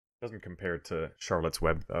Doesn't compare to Charlotte's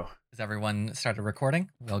Web, though. Has everyone started recording?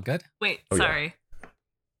 We all good? Wait, Oh, yeah. sorry.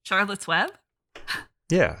 Charlotte's Web?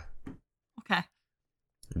 Yeah. Okay.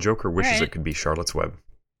 Joker wishes Alright. it could be Charlotte's Web.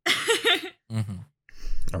 Mm-hmm.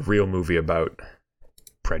 A real movie about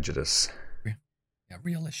prejudice. Yeah,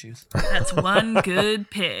 real issues. That's one good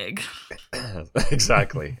pig.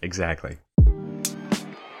 Exactly.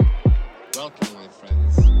 Welcome, my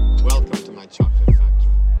friends. Welcome to my chocolate factory.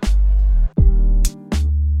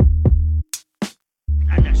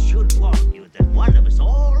 And I should warn you that one of us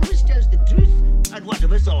always tells the truth and one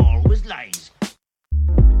of us always lies.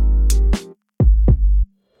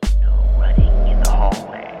 No running in the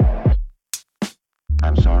hallway.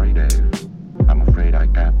 I'm sorry, Dave. I'm afraid I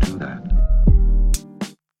can't do that.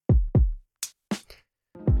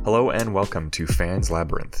 Hello and welcome to Fans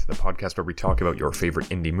Labyrinth, the podcast where we talk about your favorite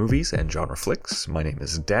indie movies and genre flicks. My name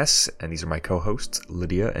is Des, and these are my co-hosts,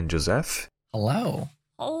 Lydia and Joseph. Hello.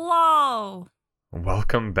 Hello.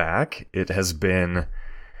 Welcome back. It has been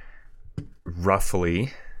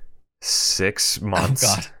roughly 6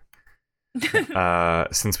 months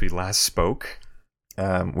since we last spoke.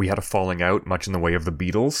 We had a falling out, much in the way of the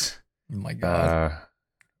Beatles. Oh my God.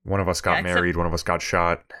 One of us got Yeah, except- married, one of us got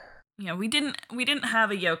shot. Yeah, we didn't have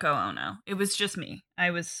a Yoko Ono. It was just me. I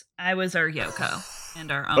was our Yoko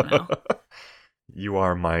and our Ono. You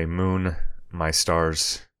are my moon, my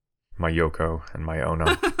stars, my Yoko, and my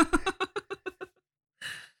Ono.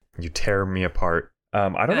 You tear me apart. I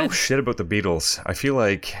don't know Good. shit about the Beatles. I feel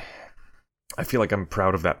like I'm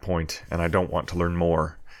proud of that point, and I don't want to learn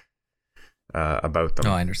more about them.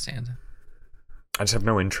 No, I understand. I just have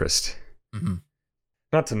no interest. Mm-hmm.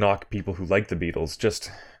 Not to knock people who like the Beatles,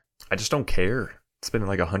 I just don't care. It's been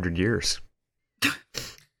like 100 years.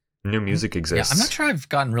 New music Yeah, exists. I'm not sure I've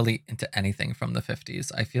gotten really into anything from the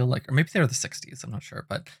 50s. I feel like, or maybe they're the 60s. I'm not sure.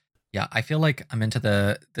 But yeah, I feel like I'm into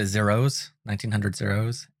the zeros, 1900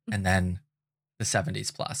 zeros, and then the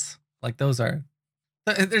 70s plus. Like those are,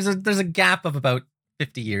 there's a gap of about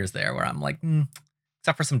 50 years there where I'm like,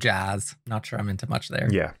 except for some jazz. Not sure I'm into much there.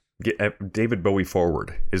 Yeah. David Bowie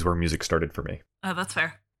forward is where music started for me. Oh, that's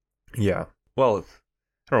fair. Yeah. Well,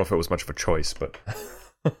 I don't know if it was much of a choice, but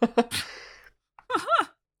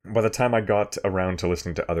by the time I got around to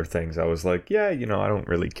listening to other things, I was like, yeah, I don't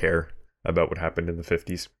really care about what happened in the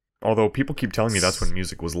 50s. Although people keep telling me that's when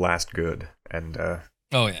music was last good. And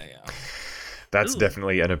Oh, yeah. that's Ooh.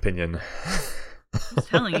 definitely an opinion. I'm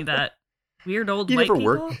telling you that. Weird old You white ever people.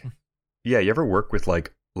 work? Yeah, you ever work with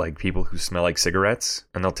like people who smell like cigarettes,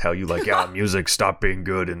 and they'll tell you like, yeah, music stopped being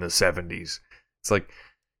good in the 70s. It's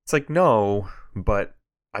like no, but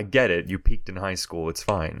I get it. You peaked in high school. It's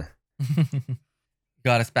fine.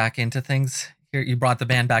 Got us back into things. Here, you brought the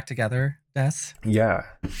band back together, Des, Yeah.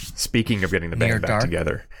 Speaking of getting the Near band back Dark.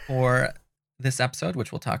 together. for this episode,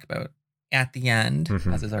 which we'll talk about at the end,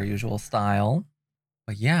 Mhm. as is our usual style.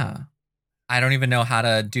 But yeah, I don't even know how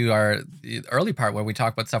to do the early part where we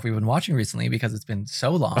talk about stuff we've been watching recently because it's been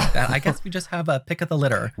so long that I guess we just have a pick of the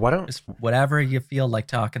litter. Why don't Just whatever you feel like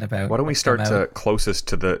talking about. we what's start come to out. closest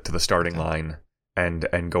to the starting line and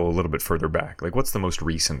go a little bit further back? Like, what's the most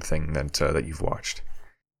recent thing that you've watched?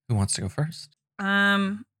 Who wants to go first?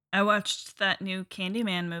 I watched that new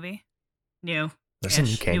Candyman movie. New. There's a new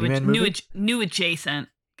Candyman movie? New adjacent,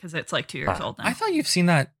 because it's like 2 years Ah. old now. I thought you've seen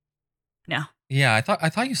that. No. Yeah, I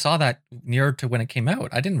thought you saw that near to when it came out.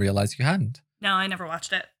 I didn't realize you hadn't. No, I never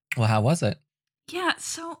watched it. Well, how was it? Yeah,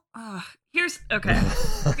 so here's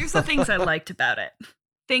the things I liked about it.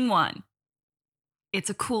 Thing one, it's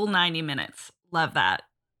a cool 90 minutes. Love that.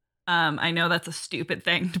 I know that's a stupid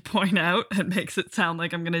thing to point out. It makes it sound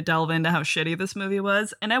like I'm going to delve into how shitty this movie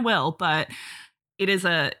was, and I will, but it is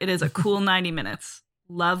a cool 90 minutes.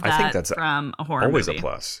 Love I that think that's from a horror Always movie. a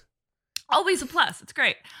plus. Always a plus. It's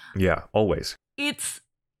great. Yeah, always. It's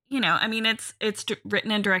it's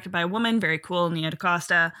written and directed by a woman, very cool, Nia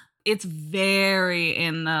DaCosta. It's very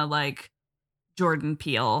in the like Jordan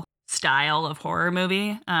Peele style of horror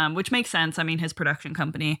movie, which makes sense. I mean, his production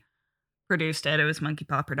company produced it. It was Monkey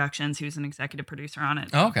Paw Productions. He was an executive producer on it.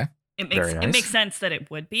 Oh, okay. Very nice. It makes sense that it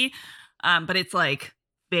would be, but it's like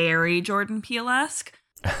very Jordan Peele-esque,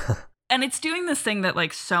 and it's doing this thing that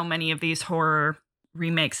like so many of these horror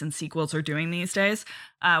remakes and sequels are doing these days,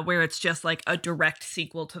 where it's just like a direct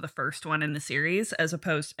sequel to the first one in the series, as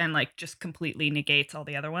opposed and like just completely negates all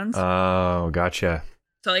the other ones. Oh, gotcha.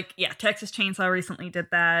 So like, yeah, Texas Chainsaw recently did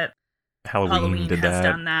that. Halloween did has that.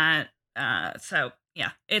 done that. So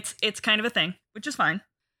yeah, it's kind of a thing, which is fine.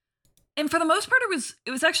 And for the most part, it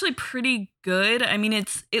was actually pretty good. I mean,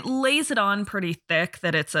 it lays it on pretty thick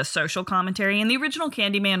that it's a social commentary, and the original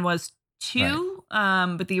Candyman was too.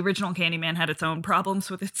 But the original Candyman had its own problems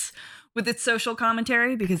with its social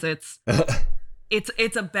commentary, because it's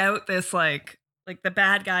about this like the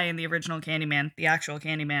bad guy in the original Candyman, the actual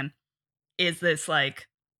Candyman, is this like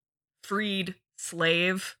freed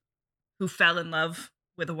slave who fell in love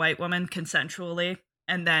with a white woman consensually,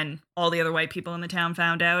 and then all the other white people in the town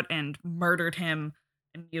found out and murdered him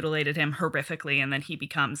and mutilated him horrifically, and then he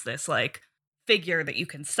becomes this like figure that you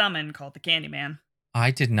can summon called the Candyman.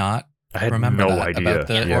 I did not I had remember no that idea. about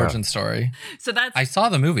the Yeah. origin story. So I saw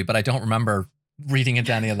the movie, but I don't remember reading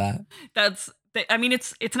into any of that. I mean,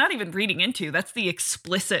 it's not even reading into. That's the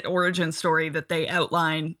explicit origin story that they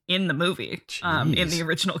outline in the movie, in Jeez. the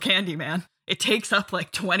original Candyman. It takes up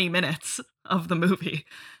like 20 minutes of the movie.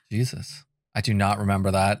 Jesus. I do not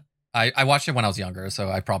remember that. I watched it when I was younger, so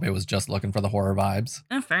I probably was just looking for the horror vibes.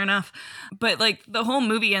 Fair enough. But like the whole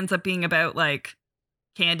movie ends up being about like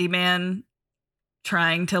Candyman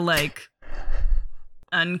trying to like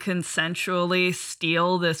unconsensually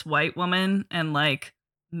steal this white woman and like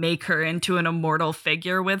make her into an immortal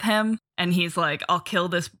figure with him. And he's like, I'll kill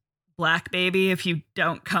this black baby if you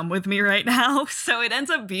don't come with me right now. So it ends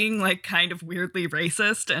up being like kind of weirdly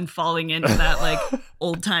racist and falling into that like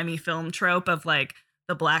old-timey film trope of like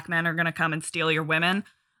the black men are gonna come and steal your women.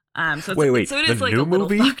 So Wait, so it the is like new a little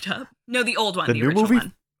movie? fucked up. No, the old one, The the new original movie?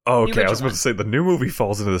 one. Oh, The okay, I was original about to say the new movie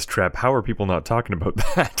falls into this trap. How are people not talking about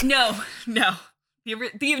that? No. The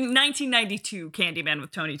 1992 Candyman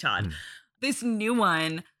with Tony Todd. This new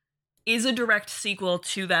one is a direct sequel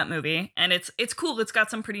to that movie, and it's cool. It's got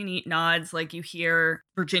some pretty neat nods. Like you hear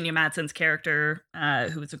Virginia Madsen's character,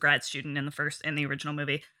 who was a grad student in the original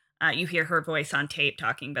movie. You hear her voice on tape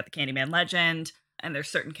talking about the Candyman legend, and there's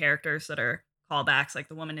certain characters that are callbacks, like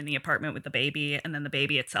the woman in the apartment with the baby, and then the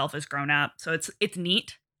baby itself is grown up. So it's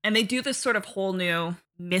neat. And they do this sort of whole new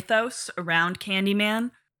mythos around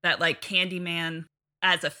Candyman, that like Candyman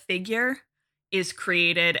as a figure is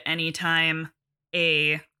created anytime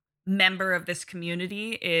a member of this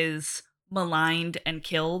community is maligned and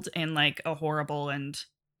killed in like a horrible and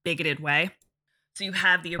bigoted way. So you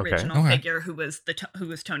have the original Okay. figure who was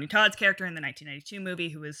Tony Todd's character in the 1992 movie,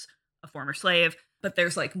 who was a former slave, but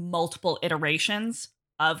there's like multiple iterations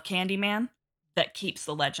of Candyman that keeps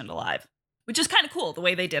the legend alive, which is kind of cool. The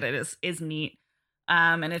way they did it is neat.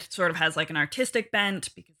 And it sort of has like an artistic bent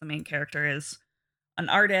because the main character is an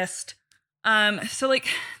artist. So like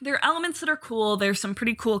there are elements that are cool. There's some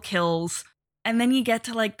pretty cool kills. And then you get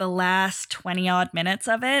to like the last 20 odd minutes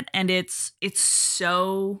of it, and it's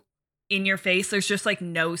so in your face. There's just like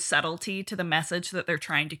no subtlety to the message that they're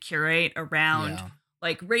trying to curate around Yeah.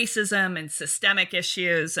 like racism and systemic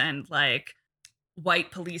issues and like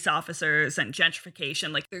white police officers and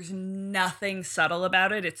gentrification. Like there's nothing subtle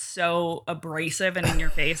about it. It's so abrasive and in your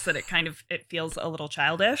face that it feels a little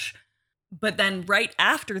childish. But then right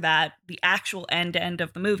after that, the actual end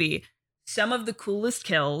of the movie, some of the coolest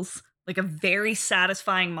kills, like a very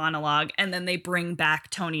satisfying monologue, and then they bring back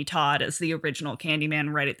Tony Todd as the original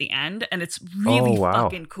Candyman right at the end, and it's really Oh, wow.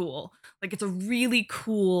 fucking cool. Like it's a really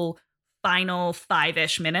cool final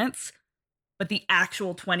 5-ish minutes, but the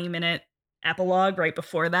actual 20-minute epilogue right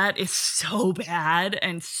before that is so bad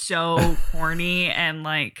and so corny and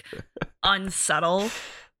like unsubtle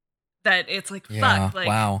that it's like, Yeah. fuck, like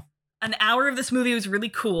Wow. an hour of this movie was really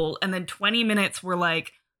cool, and then 20 minutes were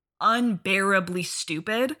like unbearably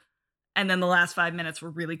stupid, and then the last 5 minutes were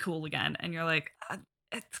really cool again, and you're like,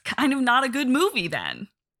 it's kind of not a good movie then.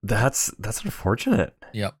 That's unfortunate.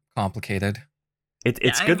 Yep. Complicated.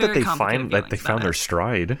 It's I good have that very they complicated feelings found about their it.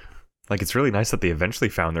 stride. Like it's really nice that they eventually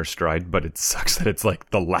found their stride, but it sucks that it's like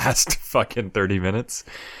the last fucking 30 minutes.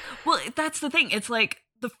 Well, that's the thing. It's like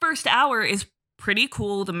the first hour is pretty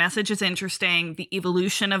cool. The message is interesting. The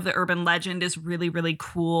evolution of the urban legend is really, really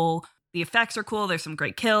cool. The effects are cool. There's some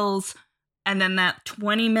great kills. And then that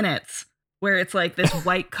 20 minutes where it's like this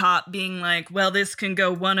white cop being like, well, this can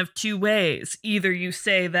go one of two ways. Either you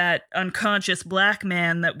say that unconscious black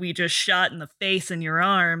man that we just shot in the face in your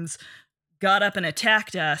arms got up and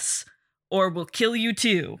attacked us, or we'll kill you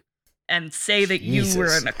too and say that you were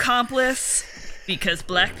Jesus. an accomplice because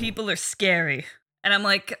black people are scary. And I'm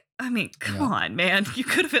like, I mean, come Yeah. on, man. You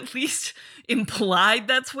could have at least implied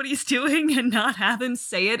that's what he's doing and not have him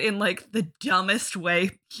say it in like the dumbest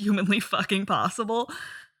way humanly fucking possible.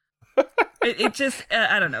 It just,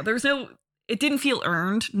 I don't know. It didn't feel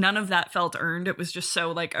earned. None of that felt earned. It was just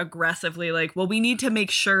so like aggressively like, well, we need to make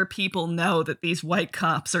sure people know that these white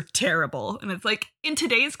cops are terrible. And it's like, in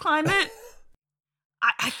today's climate,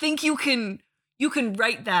 I think you can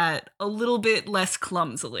write that a little bit less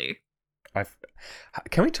clumsily.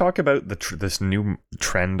 Can we talk about this new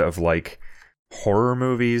trend of like horror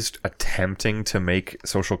movies attempting to make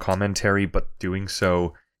social commentary, but doing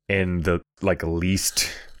so in the like least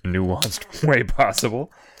nuanced way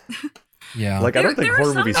possible. Yeah. Like I don't think there are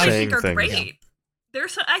horror some movies that I saying think are things. great.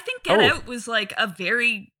 I think Get Oh. Out was like a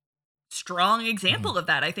very strong example of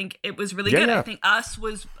that. I think it was really Yeah, good. yeah. I think Us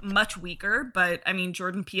was much weaker, but I mean,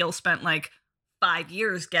 Jordan Peele spent like 5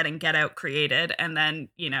 years getting Get Out created, and then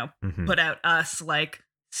Mhm. put out Us like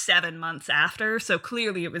 7 months after. So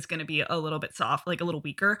clearly, it was going to be a little bit soft, like a little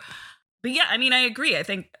weaker. But yeah, I mean, I agree. I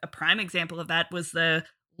think a prime example of that was the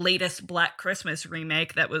latest Black Christmas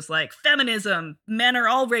remake that was like feminism, men are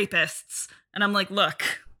all rapists, and I'm like, look.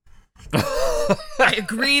 I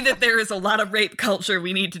agree that there is a lot of rape culture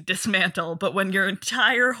we need to dismantle, but when your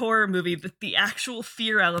entire horror movie, the actual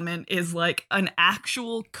fear element is like an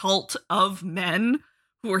actual cult of men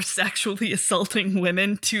who are sexually assaulting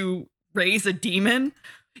women to raise a demon,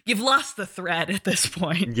 you've lost the thread at this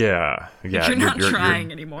point. Yeah. You're not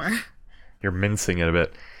trying anymore. You're mincing it a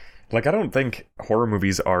bit. Like I don't think horror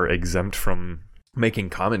movies are exempt from making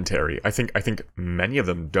commentary. I think many of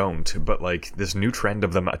them don't, but like this new trend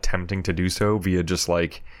of them attempting to do so via just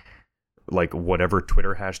like whatever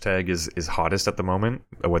Twitter hashtag is hottest at the moment,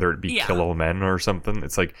 whether it be Yeah. kill all men or something.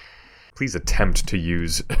 It's like, please attempt to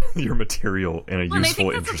use your material in a Well, and I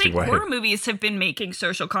useful, think that's the interesting thing. way. Horror movies have been making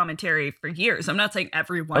social commentary for years. I'm not saying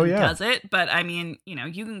everyone Oh, yeah. does it, but I mean,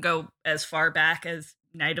 you can go as far back as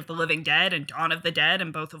Night of the Living Dead and Dawn of the Dead,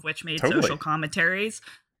 and both of which made Totally. social commentaries.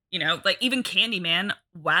 Like even Candyman,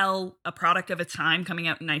 while a product of its time coming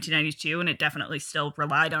out in 1992, and it definitely still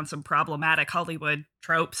relied on some problematic Hollywood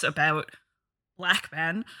tropes about black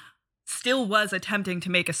men, still was attempting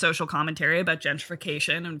to make a social commentary about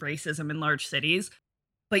gentrification and racism in large cities.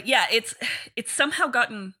 But yeah, it's somehow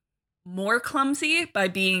gotten more clumsy by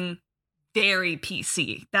being very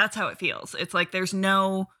PC. That's how it feels. It's like there's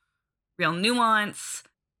no real nuance.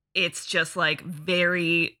 It's just like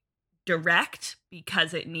very direct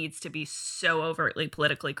because it needs to be so overtly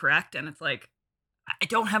politically correct. And it's like, I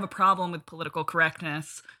don't have a problem with political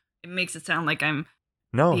correctness. It makes it sound like I'm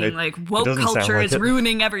No, being like woke doesn't sound culture like is it.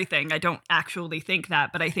 ruining everything. I don't actually think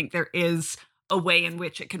that, but I think there is a way in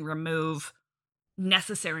which it can remove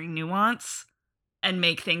necessary nuance and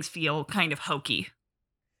make things feel kind of hokey.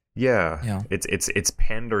 yeah. Yeah. It's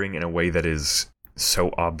pandering in a way that is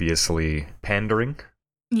so obviously pandering.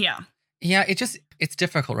 Yeah. Yeah, it's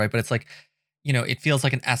difficult, right? But it's like, it feels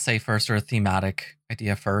like an essay first or a thematic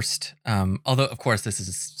idea first. Although, of course, this is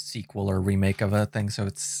a sequel or remake of a thing, so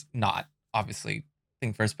it's not obviously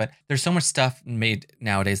thing first. But there's so much stuff made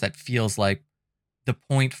nowadays that feels like the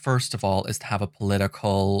point, first of all, is to have a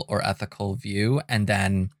political or ethical view, and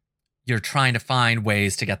then you're trying to find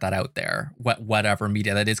ways to get that out there, whatever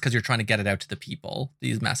media that is, because you're trying to get it out to the people,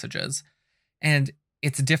 these messages. And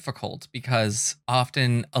it's difficult because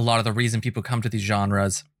often a lot of the reason people come to these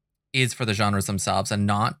genres is for the genres themselves and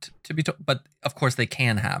not to be but of course they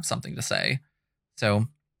can have something to say. So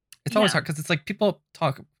it's always Yeah. hard because it's like people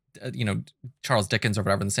talk, Charles Dickens or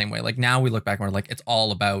whatever in the same way. Like now we look back and we're like, it's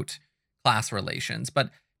all about class relations, but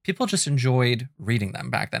people just enjoyed reading them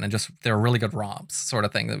back then, and just they're really good romps sort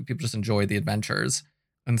of thing that people just enjoyed the adventures.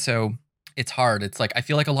 And so it's hard. It's like I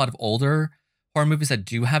feel like a lot of older horror movies that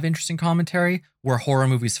do have interesting commentary were horror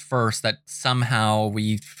movies first that somehow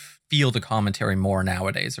we feel the commentary more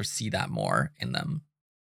nowadays or see that more in them.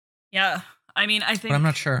 Yeah. I mean, I think But I'm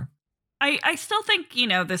not sure. I still think,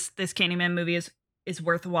 this Candyman movie is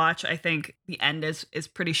worth a watch. I think the end is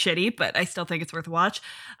pretty shitty, but I still think it's worth a watch.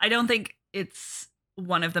 I don't think it's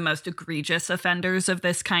one of the most egregious offenders of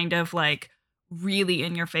this kind of like really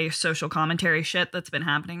in your face social commentary shit that's been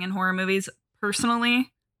happening in horror movies.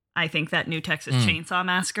 Personally, I think that new Texas Chainsaw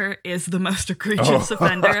Massacre is the most egregious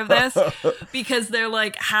offender of this, because they're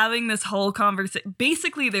like having this whole conversation.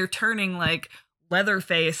 Basically, they're turning like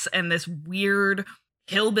Leatherface and this weird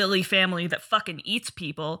hillbilly family that fucking eats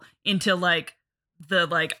people into like the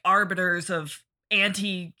like arbiters of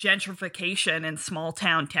anti-gentrification in small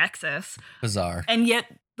town Texas. Bizarre. And yet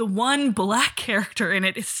the one black character in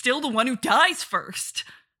it is still the one who dies first.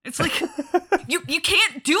 It's like you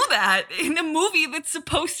can't do that in a movie that's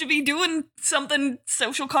supposed to be doing something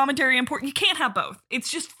social commentary important. You can't have both.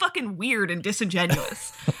 It's just fucking weird and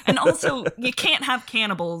disingenuous. And also, you can't have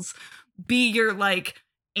cannibals be your like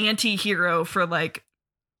anti-hero for like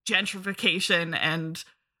gentrification and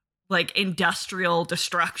like industrial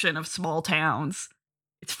destruction of small towns.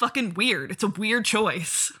 It's fucking weird. It's a weird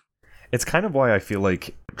choice. It's kind of why I feel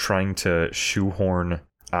like trying to shoehorn,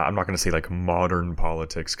 I'm not going to say like modern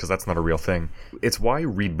politics, because that's not a real thing. It's why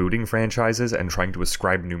rebooting franchises and trying to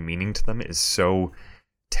ascribe new meaning to them is so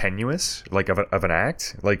tenuous, like of an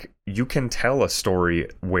act. Like you can tell a story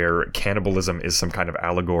where cannibalism is some kind of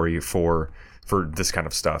allegory for this kind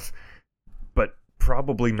of stuff, but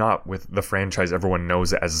probably not with the franchise everyone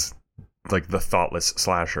knows as like the thoughtless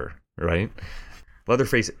slasher, right?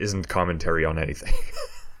 Leatherface isn't commentary on anything.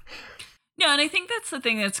 No, and I think that's the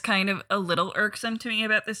thing that's kind of a little irksome to me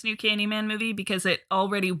about this new Candyman movie, because it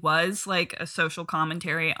already was like a social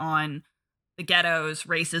commentary on the ghettos,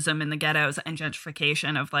 racism in the ghettos, and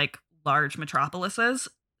gentrification of like large metropolises.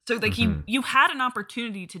 So like you had an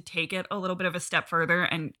opportunity to take it a little bit of a step further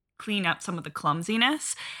and clean up some of the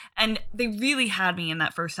clumsiness. And they really had me in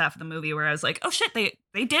that first half of the movie where I was like, oh shit,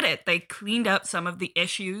 they did it. They cleaned up some of the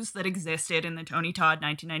issues that existed in the Tony Todd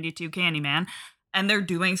 1992 Candyman, and they're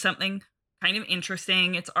doing something kind of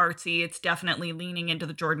interesting. It's artsy. It's definitely leaning into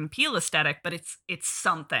the Jordan Peele aesthetic, but it's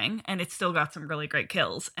something, and it's still got some really great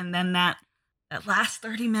kills. And then that last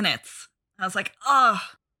 30 minutes, I was like, oh,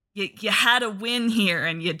 you had a win here,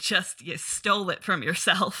 and you stole it from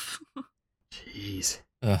yourself. Jeez.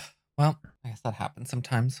 Ugh. Well, I guess that happens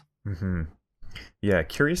sometimes. Yeah,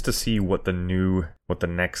 curious to see what the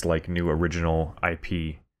next like new original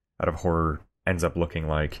IP out of horror ends up looking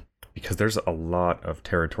like, because there's a lot of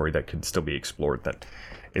territory that could still be explored that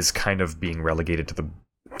is kind of being relegated to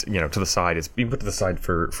the side. It's being put to the side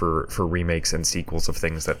for remakes and sequels of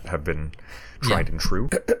things that have been tried and true.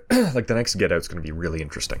 Like the next Get Out's going to be really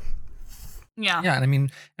interesting. Yeah. Yeah, and I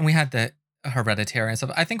mean, and we had the Hereditary and stuff.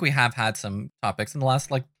 I think we have had some topics in the last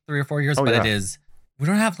like 3 or 4 years, but we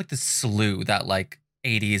don't have like the slew that like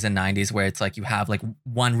 80s and 90s where it's like you have like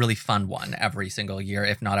one really fun one every single year,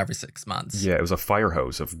 if not every 6 months. Yeah, it was a fire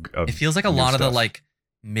hose of it feels like a lot stuff. of the like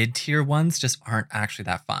mid-tier ones just aren't actually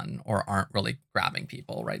that fun or aren't really grabbing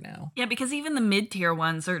people right now. Yeah, because even the mid-tier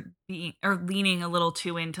ones are leaning a little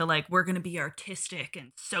too into like, we're going to be artistic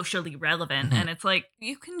and socially relevant, and it's like,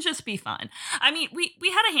 you can just be fun. I mean,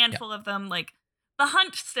 we had a handful of them. Like The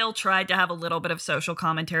Hunt still tried to have a little bit of social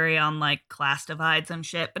commentary on like class divides and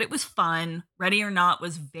shit, but it was fun. Ready or Not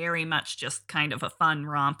was very much just kind of a fun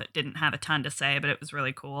romp. It didn't have a ton to say, but it was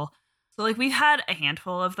really cool. So like we had a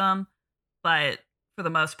handful of them, but for the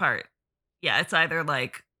most part, yeah, it's either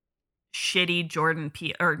like shitty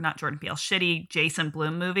shitty Jason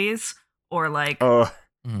Blum movies, or like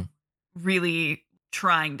really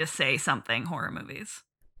trying to say something horror movies.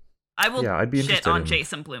 I will I'd be shit on in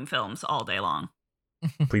Jason Blum films all day long.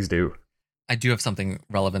 Please do. I do have something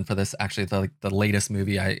relevant for this. Actually, the latest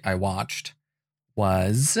movie I watched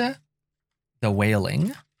was The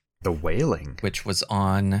Wailing. The Wailing, which was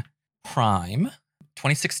on Prime.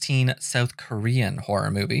 2016 South Korean horror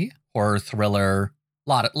movie, horror thriller,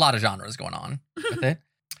 lot of genres going on with it.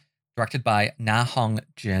 Directed by Na Hong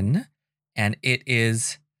Jin, and it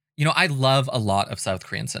is, I love a lot of South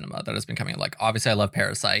Korean cinema that has been coming. Like obviously I love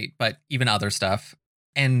Parasite, but even other stuff,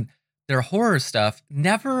 and their horror stuff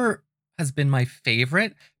never has been my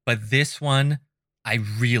favorite, but this one I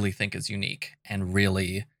really think is unique and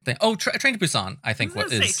really Train to Busan I think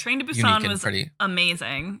Train to Busan was pretty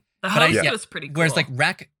amazing. The host was pretty cool. Whereas like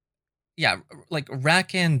Wreck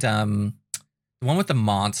and the one with the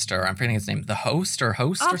monster, I'm forgetting his name, The Host or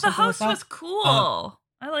something like that. The Host was cool.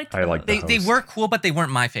 I liked The They were cool, but they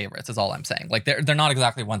weren't my favorites, is all I'm saying. Like they're not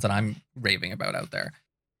exactly ones that I'm raving about out there.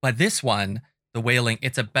 But this one, The Wailing,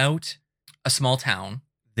 it's about a small town.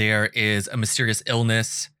 There is a mysterious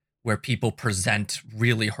illness where people present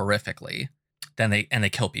really horrifically. Then they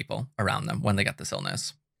kill people around them when they get this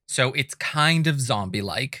illness. So it's kind of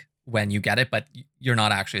zombie-like when you get it, but you're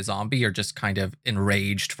not actually a zombie. You're just kind of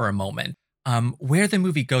enraged for a moment. Where the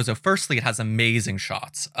movie goes, firstly, it has amazing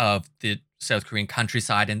shots of the South Korean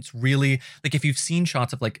countryside. And it's really, like, if you've seen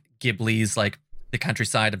shots of, like, Ghibli's, like, the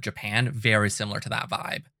countryside of Japan, very similar to that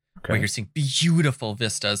vibe. Okay. Where you're seeing beautiful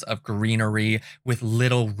vistas of greenery with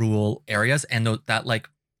little rural areas. And that, like,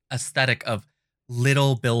 aesthetic of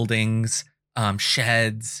little buildings,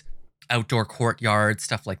 sheds, outdoor courtyards,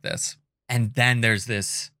 stuff like this. And then there's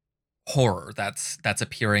this horror that's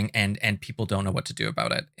appearing, and people don't know what to do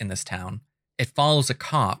about it in this town. It follows a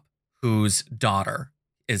cop whose daughter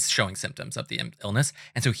is showing symptoms of the illness,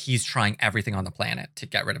 and so he's trying everything on the planet to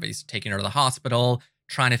get rid of it. He's taking her to the hospital,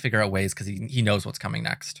 trying to figure out ways because he knows what's coming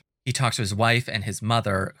next. He talks to his wife and his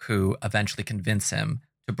mother, who eventually convince him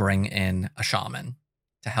to bring in a shaman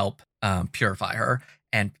to help purify her,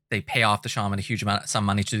 and they pay off the shaman a huge amount, some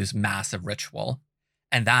money to do this massive ritual.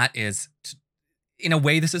 And that is, in a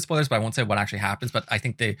way, this is spoilers, but I won't say what actually happens. But I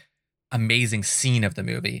think the amazing scene of the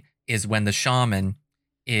movie is when the shaman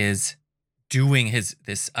is doing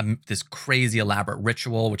this crazy elaborate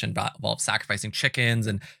ritual, which involves sacrificing chickens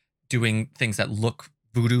and doing things that look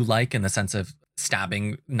voodoo-like in the sense of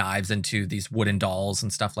stabbing knives into these wooden dolls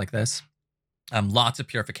and stuff like this. Lots of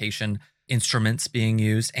purification instruments being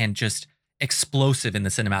used, and just explosive in the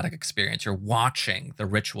cinematic experience. You're watching the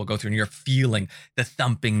ritual go through and you're feeling the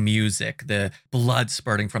thumping music, the blood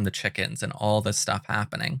spurting from the chickens, and all this stuff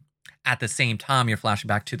happening. At the same time, you're flashing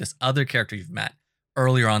back to this other character you've met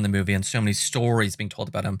earlier on in the movie, and so many stories being told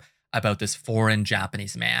about him, about this foreign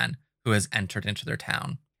Japanese man who has entered into their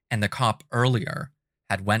town. And the cop earlier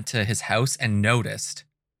had went to his house and noticed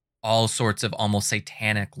all sorts of almost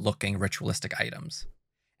satanic looking ritualistic items.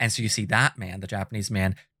 And so you see that man, the Japanese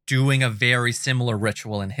man, doing a very similar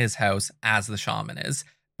ritual in his house as the shaman is,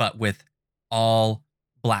 but with all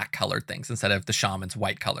black colored things instead of the shaman's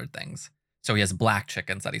white colored things. So he has black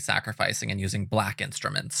chickens that he's sacrificing and using black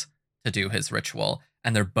instruments to do his ritual.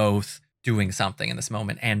 And they're both doing something in this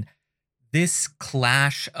moment. And this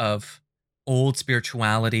clash of old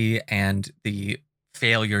spirituality and the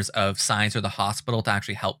failures of science or the hospital to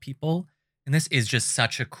actually help people, and this is just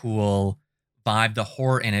such a cool vibe. The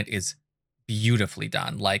horror in it is beautifully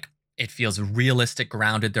done. Like, it feels realistic,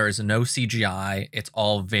 grounded. There is no CGI. It's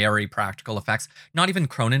all very practical effects. Not even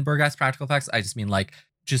Cronenberg-esque practical effects. I just mean like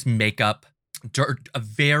just makeup. A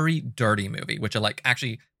very dirty movie, which I like.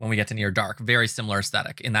 Actually, when we get to Near Dark, very similar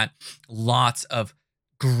aesthetic in that lots of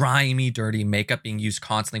grimy, dirty makeup being used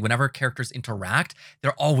constantly. Whenever characters interact,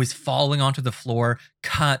 they're always falling onto the floor,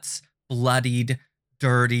 cuts, bloodied,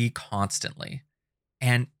 dirty, constantly.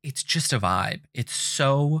 And it's just a vibe. It's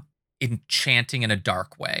so enchanting in a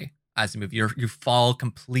dark way as a movie. You fall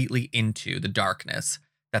completely into the darkness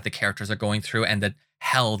that the characters are going through, and the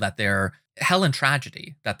hell and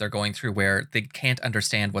tragedy that they're going through, where they can't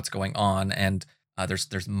understand what's going on. And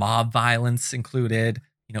there's mob violence included.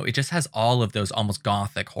 You know, it just has all of those almost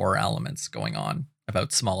gothic horror elements going on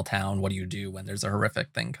about small town. What do you do when there's a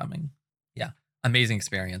horrific thing coming? Yeah. Amazing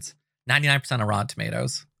experience. 99% of Rotten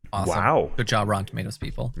Tomatoes. Awesome. Wow. Good job, Rotten Tomatoes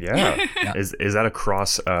people. Yeah. Yeah. Is that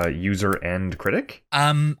across user and critic?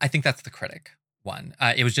 I think that's the critic one.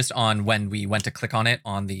 It was just on when we went to click on it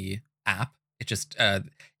on the app. It just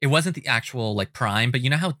it wasn't the actual like Prime, but you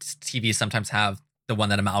know how TVs sometimes have the one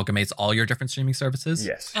that amalgamates all your different streaming services?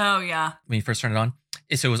 Yes. Oh, yeah. When you first turn it on.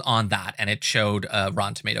 So it was on that, and it showed a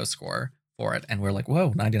Rotten Tomatoes score for it. And we're like,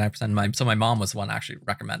 whoa, 99%. So my mom was the one actually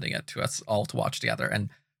recommending it to us all to watch together. And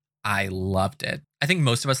I loved it. I think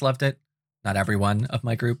most of us loved it. Not everyone of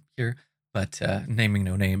my group here, but naming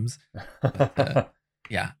no names. But,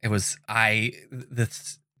 yeah, it was,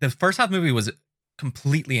 the first half of the movie was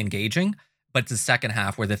completely engaging, but it's the second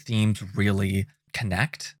half where the themes really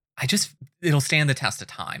connect. It'll stand the test of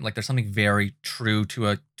time. Like, there's something very true to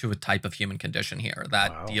a type of human condition here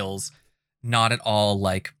that deals not at all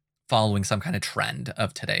like following some kind of trend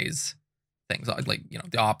of today's things. Like, you know,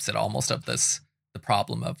 the opposite almost of this, the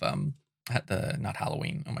problem of not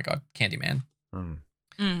Halloween. Oh my God, Candyman.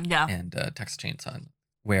 Yeah. And Texas Chainsaw,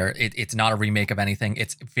 where it's not a remake of anything.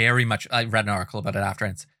 It's very much, I read an article about it after,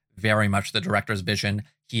 and it's very much the director's vision.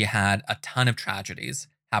 He had a ton of tragedies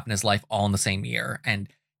happen in his life all in the same year. And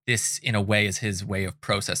this, in a way, is his way of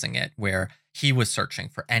processing it, where he was searching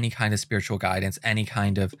for any kind of spiritual guidance, any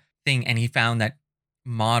kind of thing. And he found that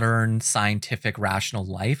modern scientific rational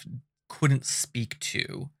life couldn't speak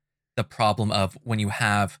to the problem of when you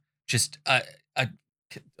have just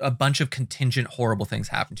a bunch of contingent horrible things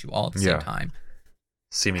happen to you all at the same time.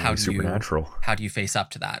 Seemingly supernatural. How do you face up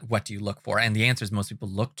to that? What do you look for? And the answer is most people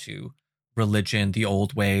look to religion, the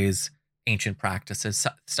old ways, ancient practices,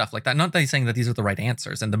 stuff like that. Not that he's saying that these are the right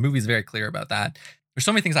answers. And the movie's very clear about that. There's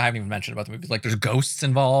so many things I haven't even mentioned about the movie. Like, there's ghosts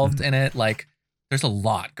involved in it. Like, there's a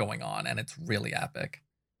lot going on, and it's really epic.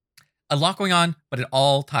 A lot going on, but it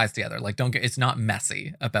all ties together. Like, it's not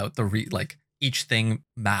messy about each thing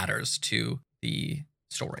matters to the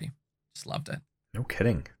story. Just loved it. No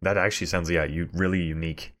kidding. That actually sounds, really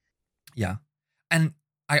unique. Yeah. And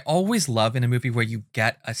I always love in a movie where you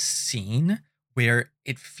get a scene where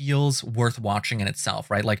it feels worth watching in itself,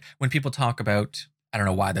 right? Like, when people talk about, I don't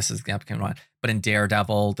know why this is the example, but in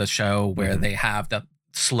Daredevil, the show where they have the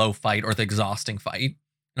slow fight or the exhausting fight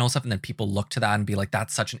and all stuff, and then people look to that and be like,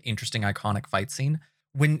 that's such an interesting, iconic fight scene.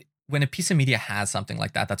 When a piece of media has something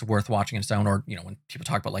like that, that's worth watching in its own, or, you know, when people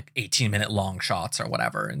talk about like 18-minute long shots or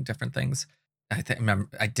whatever and different things. I remember,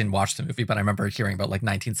 I didn't watch the movie, but I remember hearing about like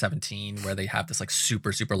 1917, where they have this like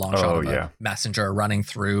super, super long shot of a messenger running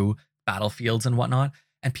through battlefields and whatnot.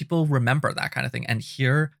 And people remember that kind of thing. And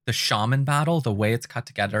here, the shaman battle, the way it's cut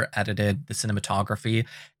together, edited, the cinematography,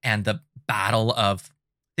 and the battle of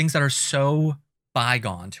things that are so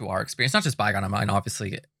bygone to our experience. Not just bygone. I mean,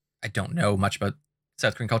 obviously, I don't know much about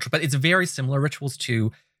South Korean culture, but it's very similar rituals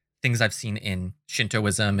to things I've seen in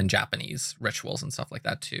Shintoism and Japanese rituals and stuff like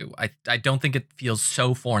that too. I don't think it feels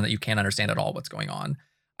so foreign that you can't understand at all what's going on.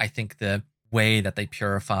 I think the way that they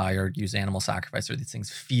purify or use animal sacrifice or these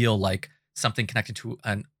things feel like something connected to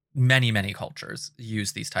many cultures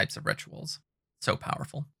use these types of rituals. So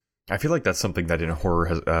powerful. I feel like that's something that in horror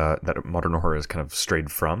has that modern horror has kind of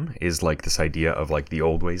strayed from, is like this idea of like the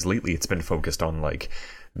old ways. Lately it's been focused on like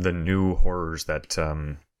the new horrors that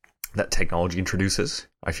that technology introduces.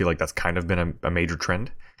 I feel like that's kind of been a major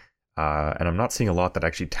trend, and I'm not seeing a lot that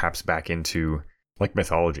actually taps back into like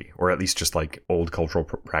mythology, or at least just like old cultural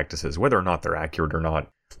practices, whether or not they're accurate or not.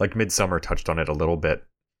 Like Midsommar touched on it a little bit,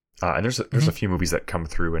 and there's a few movies that come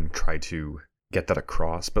through and try to get that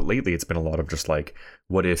across, but lately it's been a lot of just like,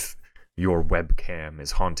 what if your webcam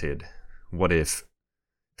is haunted? What if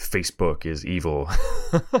Facebook is evil?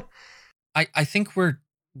 I think we're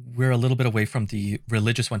a little bit away from the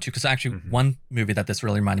religious one too, because actually one movie that this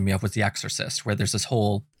really reminded me of was The Exorcist, where there's this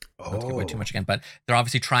whole, not to give away too much again, but they're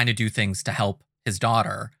obviously trying to do things to help his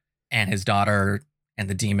daughter, and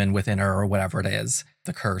the demon within her, or whatever it is,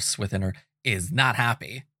 the curse within her, is not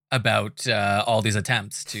happy about all these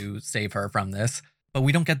attempts to save her from this. But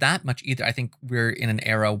we don't get that much either. I think we're in an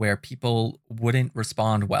era where people wouldn't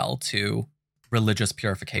respond well to religious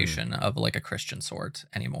purification of like a Christian sort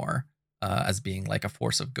anymore, as being like a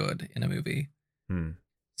force of good in a movie.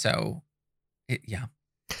 So, yeah.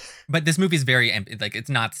 But this movie is very, like, it's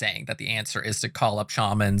not saying that the answer is to call up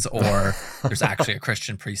shamans, or there's actually a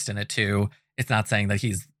Christian priest in it too. It's not saying that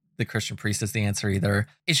the Christian priest is the answer either.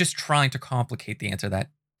 It's just trying to complicate the answer that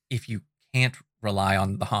if you can't rely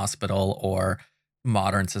on the hospital or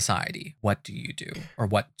modern society, what do you do, or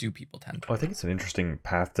what do people tend to do? Well, I think it's an interesting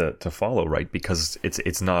path to follow, right? Because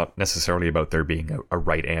it's not necessarily about there being a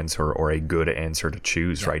right answer or a good answer to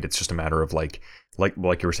choose, right? It's just a matter of like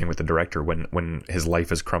you were saying with the director, when his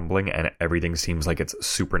life is crumbling and everything seems like it's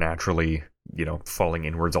supernaturally, falling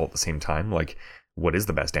inwards all at the same time. Like, what is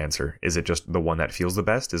the best answer? Is it just the one that feels the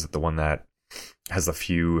best? Is it the one that has the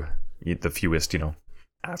fewest,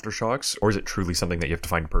 aftershocks? Or is it truly something that you have to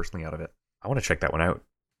find personally out of it? I want to check that one out.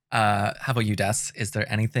 How about you, Des? Is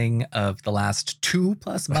there anything of the last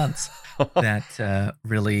 2+ months that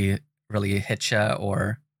really hit you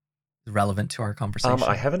or relevant to our conversation?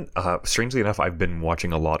 I haven't. Strangely enough, I've been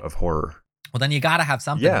watching a lot of horror. Well, then you gotta have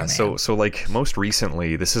something. Yeah. So like most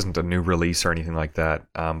recently, this isn't a new release or anything like that.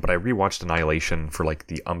 But I rewatched Annihilation for like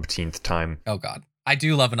the umpteenth time. Oh God, I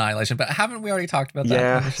do love Annihilation, but haven't we already talked about that?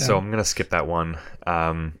 Yeah. So I'm gonna skip that one.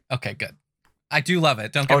 Okay, good. I do love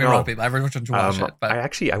it. Don't get me wrong, people. Everyone should watch it. But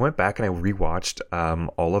I went back and I rewatched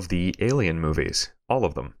all of the Alien movies, all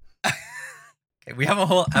of them. Okay, we have a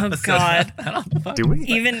whole episode. Oh God. Do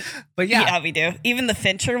we? But yeah, we do. Even the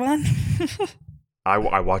Fincher one. I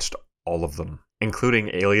watched all of them,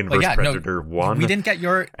 including Alien vs. Predator 1. We didn't get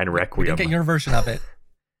your and Requiem. We didn't get your version of it.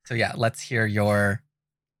 So yeah, let's hear your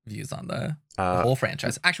views on the whole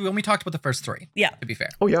franchise. Actually, we only talked about the first 3. Yeah, to be fair.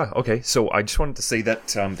 Oh yeah, okay. So I just wanted to say that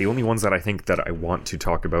the only ones that I think that I want to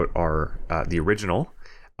talk about are the original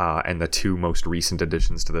and the 2 most recent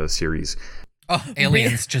additions to the series. Oh,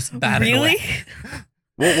 Aliens just batted really? away.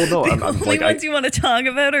 Well, no. The only ones you want to talk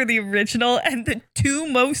about are the original and the 2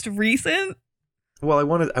 most recent. Well, I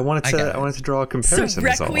wanted to draw a comparison. So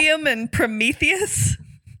Requiem and Prometheus.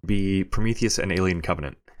 Be Prometheus and Alien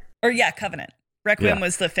Covenant. Or Covenant. Requiem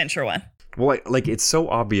was the Fincher one. Well, it's so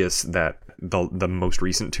obvious that the most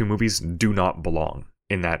recent 2 movies do not belong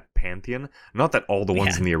in that pantheon. Not that all the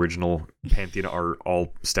ones in the original pantheon are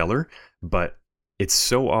all stellar, but it's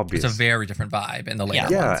so obvious. It's a very different vibe in the later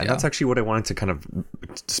ones. Yeah, and that's actually what I wanted to kind of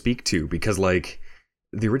speak to, because like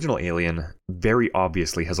the original Alien very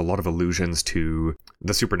obviously has a lot of allusions to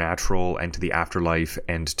the supernatural and to the afterlife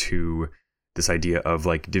and to this idea of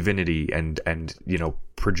like divinity and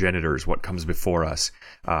progenitors, what comes before us,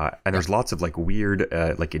 and there's lots of like weird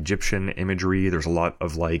like Egyptian imagery. There's a lot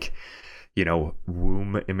of like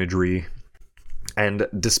womb imagery, and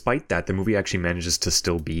despite that, the movie actually manages to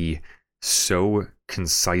still be so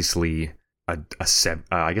concisely I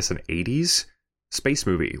guess an 80s space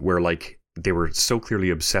movie, where like they were so clearly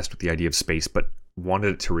obsessed with the idea of space but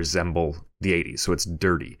wanted it to resemble the 80s, so it's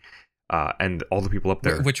dirty. And all the people up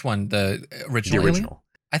there. Which one? The original? The original. Alien?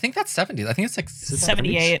 I think that's 70s. I think it's like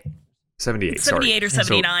 78. 78, 78 or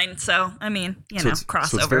 79. So I mean, crossover.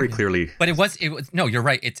 So it's very clearly. But it was. No, you're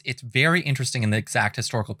right. It's very interesting in the exact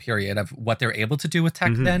historical period of what they're able to do with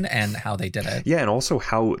tech then and how they did it. Yeah, and also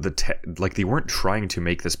how they weren't trying to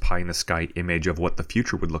make this pie in the sky image of what the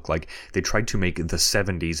future would look like. They tried to make the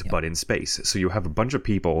 70s, but in space. So you have a bunch of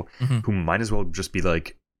people who might as well just be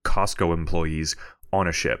like Costco employees on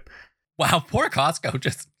a ship. Wow, poor Costco.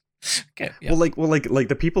 Just Okay. Yeah. Well,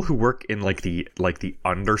 the people who work in like the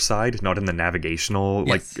underside, not in the navigational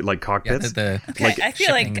Yes. like cockpits. Okay, Like, I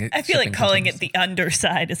feel like shipping calling it containers. the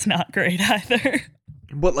underside is not great either.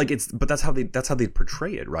 But that's how they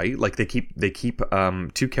portray it, right? Like they keep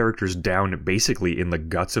two characters down basically in the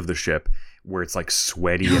guts of the ship where it's like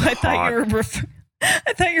sweaty and I hot. thought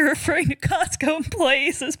you were referring to Costco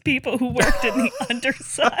employees as people who worked in the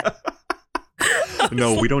underside.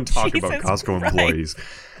 No, we don't talk about Jesus Costco Christ. employees.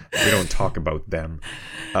 We don't talk about them.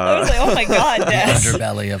 I was like, oh my god, The Des.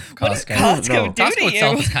 underbelly of What does Costco. Costco No. do Costco to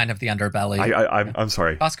itself you? is kind of the underbelly. I'm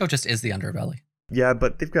sorry. Costco just is the underbelly. Yeah,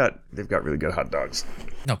 but they've got really good hot dogs.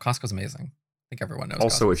 No, Costco's amazing. I think everyone knows.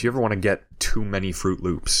 Also, Costco. if you ever want to get too many Fruit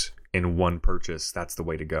Loops in one purchase, that's the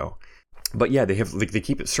way to go. But yeah, they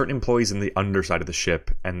keep certain employees in the underside of the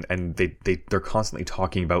ship, and they're constantly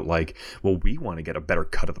talking about like, well, we want to get a better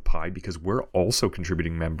cut of the pie because we're also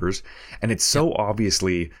contributing members, and it's so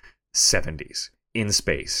obviously 70s in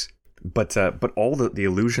space. But all the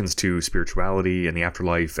allusions to spirituality and the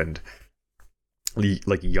afterlife and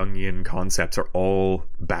like Jungian concepts are all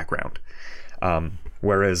background.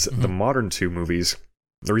 Whereas the modern two movies,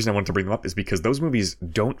 the reason I wanted to bring them up is because those movies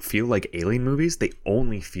don't feel like alien movies. They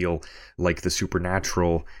only feel like the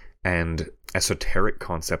supernatural and esoteric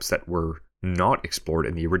concepts that were not explored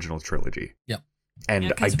in the original trilogy. Yeah. And I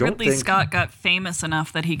Because don't Ridley think Scott got famous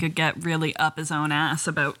enough that he could get really up his own ass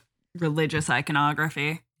about religious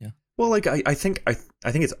iconography. well, like I think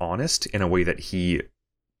it's honest in a way that he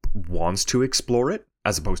wants to explore it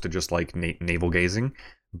as opposed to just like navel gazing.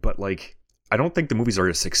 But like, I don't think the movies are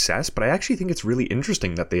a success, but I actually think it's really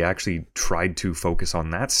interesting that they actually tried to focus on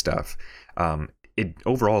that stuff. It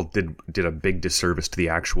overall did a big disservice to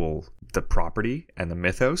the property and the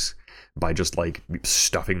mythos by just like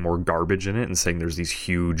stuffing more garbage in it and saying there's these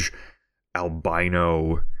huge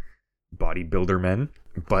albino bodybuilder men.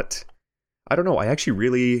 But I don't know, I actually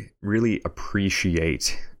really, really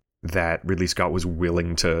appreciate that Ridley Scott was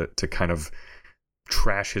willing to kind of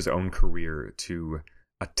trash his own career to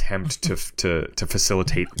attempt to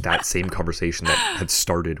facilitate that same conversation that had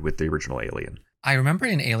started with the original Alien. I remember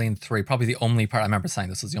in Alien 3, probably the only part I remember saying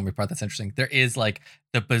this was the only part that's interesting. There is like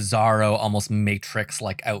the bizarro, almost Matrix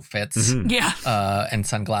like outfits Yeah. and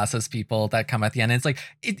sunglasses people that come at the end. And it's like,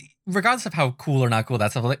 regardless of how cool or not cool that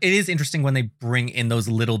stuff, like, it is interesting when they bring in those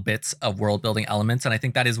little bits of world building elements. And I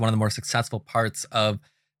think that is one of the more successful parts of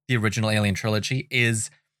the original Alien trilogy is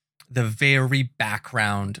the very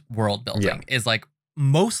background world building is like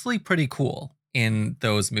mostly pretty cool in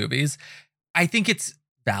those movies. I think it's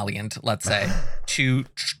valiant, let's say, to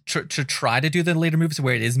try to do the later movies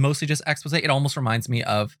where it is mostly just expose. It almost reminds me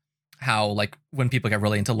of how like when people get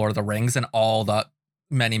really into Lord of the Rings and all the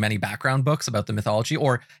many background books about the mythology,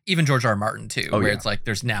 or even George R. R. Martin too, where it's like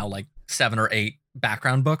there's now like 7 or 8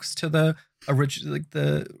 background books to the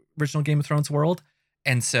original Game of Thrones world.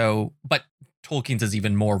 And so, but Tolkien's is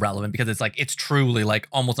even more relevant because it's like it's truly like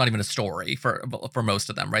almost not even a story for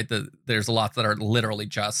most of them, right? There's a lot that are literally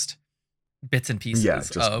just bits and pieces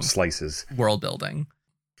Just of slices. world building.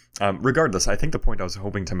 Regardless, I think the point I was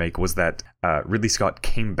hoping to make was that Ridley Scott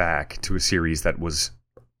came back to a series that was,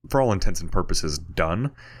 for all intents and purposes, done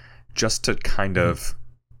just to kind of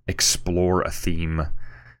explore a theme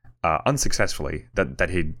unsuccessfully that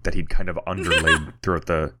he'd kind of underlaid throughout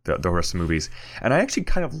the rest of the movies. And I actually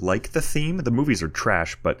kind of like the theme. The movies are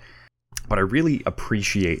trash, but I really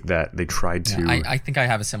appreciate that they tried to. Yeah, I think I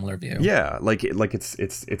have a similar view. Yeah, like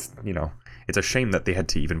it's you know, it's a shame that they had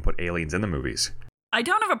to even put aliens in the movies. I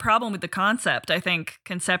don't have a problem with the concept. I think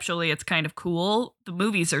conceptually it's kind of cool. The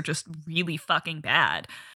movies are just really fucking bad.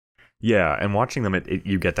 Yeah, and watching them,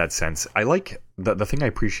 you get that sense. I like the thing I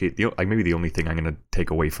appreciate. Maybe the only thing I'm going to take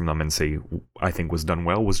away from them and say I think was done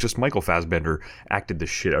well was just Michael Fassbender acted the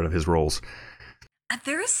shit out of his roles.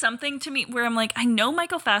 There is something to me where I'm like, I know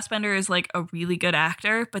Michael Fassbender is like a really good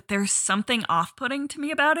actor, but there's something off-putting to me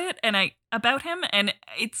about him, and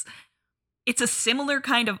it's a similar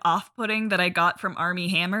kind of off-putting that I got from Armie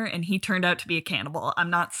Hammer, and he turned out to be a cannibal. I'm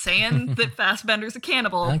not saying that Fassbender's a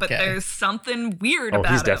cannibal, but there's something weird about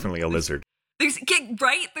him. Oh, he's definitely a lizard. There's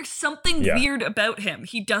something weird about him.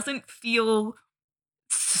 He doesn't feel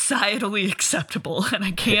societally acceptable, and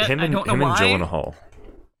I don't know him why. and Gyllenhaal.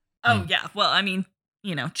 Oh yeah, well, I mean,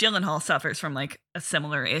 you know, Gyllenhaal suffers from like a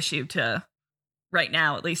similar issue to right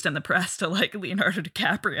now, at least in the press, to like Leonardo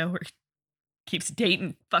DiCaprio, where he keeps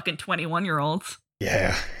dating fucking 21-year-olds.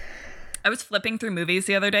 Yeah. I was flipping through movies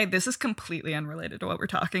the other day. This is completely unrelated to what we're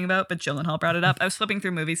talking about, but Gyllenhaal brought it up. I was flipping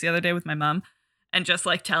through movies the other day with my mom and just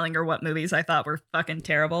like telling her what movies I thought were fucking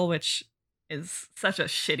terrible, which is such a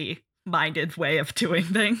shitty minded way of doing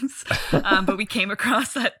things. But we came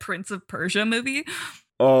across that Prince of Persia movie.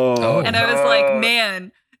 Oh, And I was like,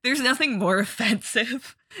 man, there's nothing more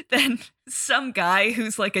offensive than some guy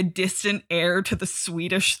who's like a distant heir to the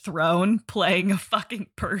Swedish throne playing a fucking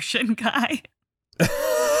Persian guy.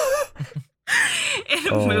 In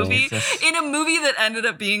a movie Jesus. in a movie that ended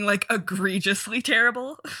up being like egregiously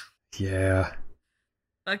terrible. yeah.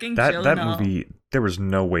 Fucking That Gyllenhaal. movie, there was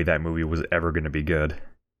no way that movie was ever going to be good.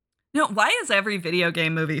 No, why is every video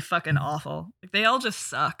game movie fucking awful? Like, they all just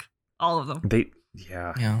suck. All of them.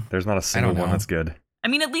 Yeah. There's not a single don't one know. that's good. I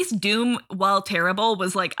mean, at least Doom, while terrible,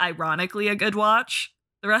 was like ironically a good watch.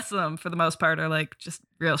 The rest of them, for the most part, are like just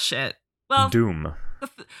real shit. Well, Doom.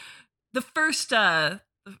 the first,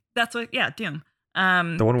 that's what, yeah, Doom.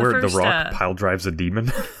 The one where first, The Rock pile drives a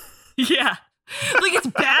demon. yeah. Like, it's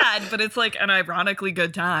bad, but it's like an ironically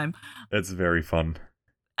good time. It's very fun.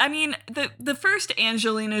 I mean, the first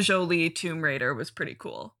Angelina Jolie Tomb Raider was pretty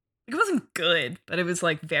cool. Like, it wasn't good, but it was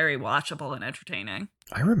like very watchable and entertaining.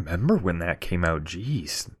 I remember when that came out.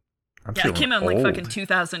 Jeez. I'm Yeah, it came out in like old. fucking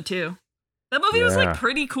 2002. That movie was like Yeah.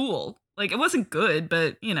 pretty cool. Like, it wasn't good,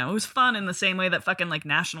 but you know, it was fun in the same way that fucking like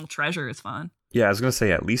National Treasure is fun. Yeah, I was gonna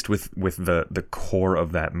say at least with the core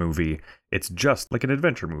of that movie, it's just like an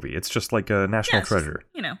adventure movie. It's just like a national Yeah, it's just, treasure.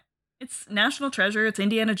 you know, it's National Treasure. It's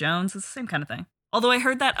Indiana Jones. It's the same kind of thing. Although I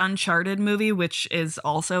heard that Uncharted movie, which is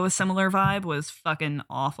also a similar vibe, was fucking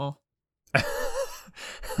awful.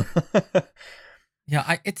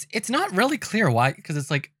 Yeah, it's not really clear why, because it's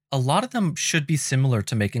like a lot of them should be similar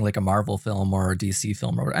to making like a Marvel film or a DC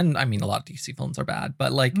film, and I mean a lot of DC films are bad,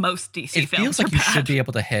 but like Most DC it films feels like are you bad. should be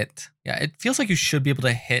able to hit. Yeah, it feels like you should be able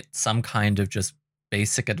to hit some kind of just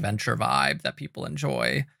basic adventure vibe that people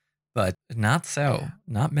enjoy, but not so.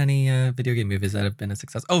 Not many video game movies that have been a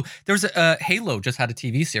success. Oh, there's a Halo just had a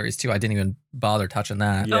TV series too. I didn't even bother touching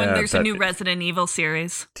that. Yeah. Oh, and there's a that- new Resident Evil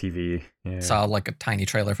series. TV. Yeah. Saw like a tiny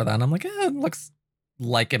trailer for that, and I'm like, it looks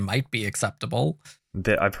like it might be acceptable.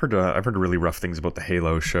 I've heard really rough things about the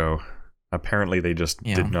Halo show. Apparently, they just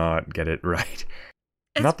Yeah. did not get it right.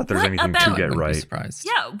 It's- Not that there's what anything about- to I get wouldn't be right. surprised.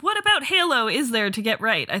 Yeah, what about Halo is there to get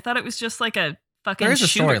right? I thought it was just like a fucking There is a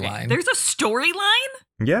shooter game. storyline. There's a storyline?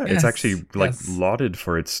 Yeah, it's Yes, actually like yes. lauded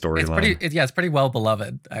for its It's storyline. pretty. It's pretty well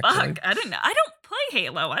beloved. Actually, Fuck, I didn't know. I don't play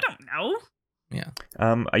Halo. I don't know. Yeah.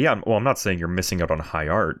 Well, I'm not saying you're missing out on high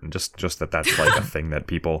art, just that that's like a thing that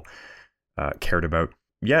people cared about.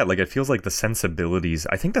 Yeah, like it feels like the sensibilities.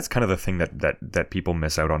 I think that's kind of the thing that people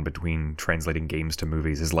miss out on between translating games to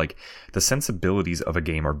movies is like the sensibilities of a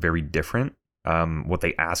game are very different. What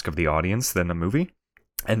they ask of the audience than a movie,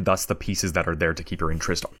 and thus the pieces that are there to keep your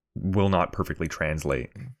interest will not perfectly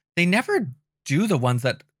translate. they never do the ones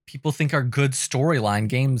that people think are good storyline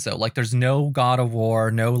games though. Like there's no God of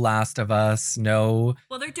War, no Last of Us, no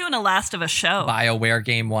Well, they're doing a Last of Us show. BioWare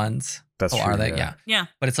game ones. That's true. Are they? Yeah. Yeah.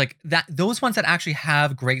 But it's like that those ones that actually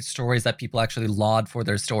have great stories that people actually laud for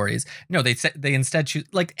their stories. No, they instead choose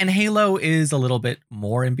like, and Halo is a little bit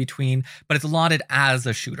more in between, but it's lauded as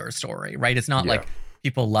a shooter story, right? It's not Yeah. like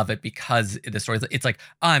people love it because the story. It's like,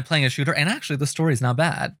 oh, I'm playing a shooter, and actually the story's not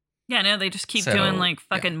bad. Yeah, no, they just keep So, doing like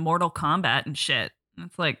yeah. fucking Mortal Kombat and shit.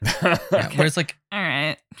 It's like, Yeah, whereas like all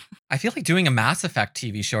right. I feel like doing a Mass Effect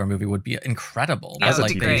TV show or movie would be incredible. Yeah, But, it would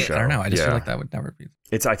like be they, great. I don't know. I just Yeah. feel like that would never be.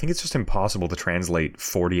 I think it's just impossible to translate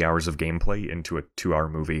 40 hours of gameplay into a 2-hour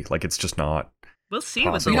movie. Like it's just not. We'll see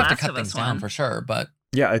with the Possible. You'd have to Last cut of things Us down one. for sure, but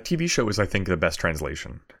Yeah, a TV show is I think the best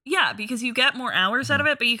translation. Yeah, because you get more hours out of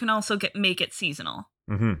it, but you can also make it seasonal.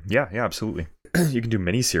 Yeah, absolutely. You can do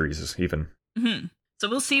miniseries even. hmm So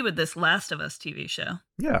we'll see with this Last of Us TV show.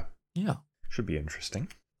 Yeah, yeah. should be interesting.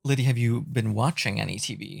 Liddy, have you been watching any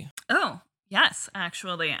TV? Oh, yes,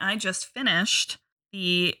 actually. I just finished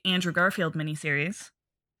the Andrew Garfield miniseries,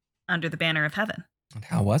 Under the Banner of Heaven. And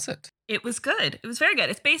how was it? It was good. It was very good.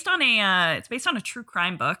 It's based on a true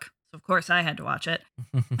crime book. So of course I had to watch it.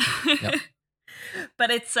 Yep.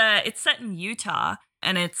 But it's set in Utah,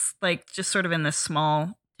 and it's like just sort of in this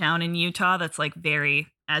small town in Utah that's like very,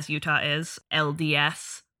 as Utah is,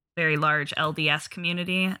 LDS, very large LDS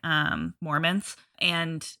community, Mormons,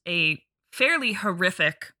 and a fairly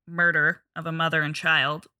horrific murder of a mother and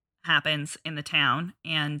child happens in the town,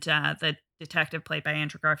 and the detective played by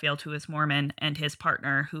Andrew Garfield, who is Mormon, and his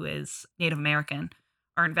partner, who is Native American,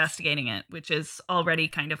 are investigating it, which is already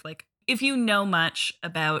kind of like, if you know much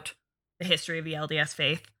about the history of the LDS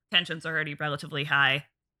faith, tensions are already relatively high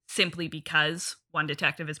simply because one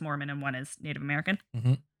detective is Mormon and one is Native American.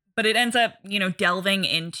 Mhm. But it ends up, delving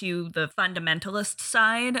into the fundamentalist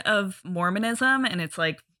side of Mormonism, and it's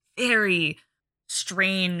like very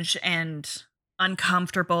strange and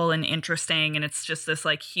uncomfortable and interesting, and it's just this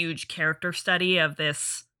like huge character study of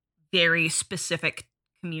this very specific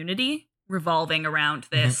community revolving around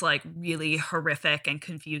this like really horrific and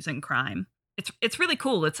confusing crime. It's really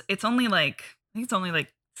cool. It's only like, I think it's only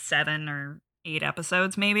like 7 or 8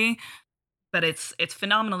 episodes maybe, but it's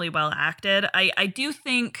phenomenally well acted. I do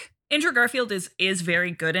think Andrew Garfield is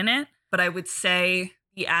very good in it, but I would say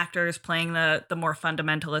the actors playing the more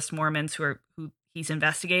fundamentalist Mormons who he's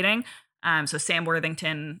investigating, so Sam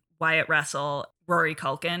Worthington, Wyatt Russell, Rory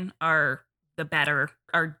Culkin are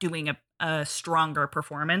doing a stronger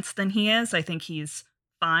performance than he is. I think he's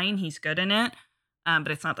fine. He's good in it.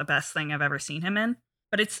 But it's not the best thing I've ever seen him in.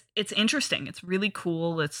 But it's interesting. It's really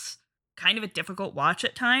cool. It's kind of a difficult watch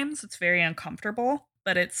at times. It's very uncomfortable,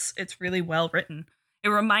 but it's really well written. It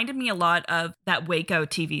reminded me a lot of that Waco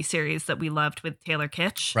TV series that we loved with Taylor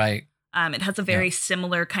Kitsch. Right. It has a very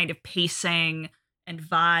similar kind of pacing and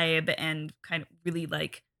vibe and kind of really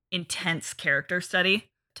like intense character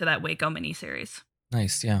study to that Waco miniseries.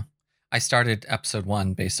 Nice. Yeah. I started episode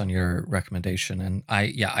 1 based on your recommendation, and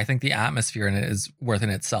I think the atmosphere in it is worth in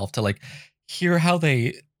itself to like hear how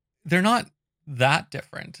they're not that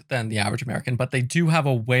different than the average American, but they do have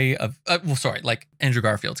a way of like Andrew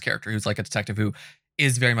Garfield's character, who's like a detective who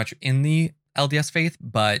is very much in the LDS faith,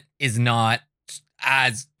 but is not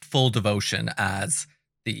as full devotion as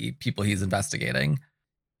the people he's investigating.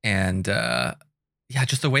 And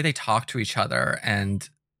just the way they talk to each other, and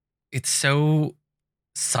it's so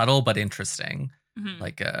subtle but interesting.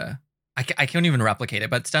 Like I can't even replicate it,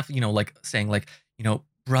 but stuff, like saying like,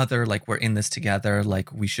 brother, like we're in this together,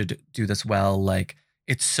 like we should do this well. Like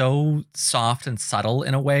it's so soft and subtle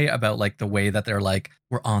in a way about like the way that they're like,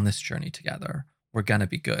 we're on this journey together, we're gonna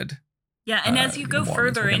be good. Yeah, and as you go Mormons,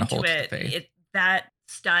 further we're gonna into hold to the it, faith. that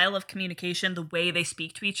style of communication, the way they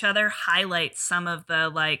speak to each other, highlights some of the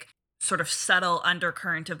like sort of subtle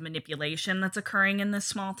undercurrent of manipulation that's occurring in this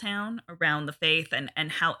small town around the faith,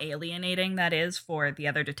 and how alienating that is for the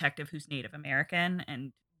other detective who's Native American,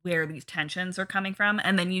 and where these tensions are coming from.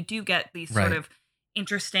 And then you do get these sort of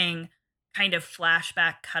interesting kind of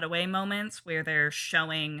flashback cutaway moments where they're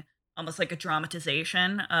showing almost like a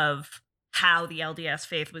dramatization of how the LDS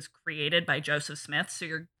faith was created by Joseph Smith. So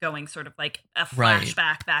you're going sort of like a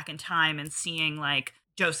flashback back in time and seeing like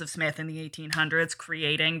Joseph Smith in the 1800s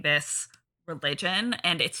creating this religion.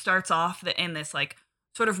 And it starts off in this like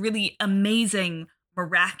sort of really amazing,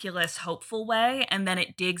 miraculous, hopeful way. And then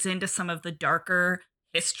it digs into some of the darker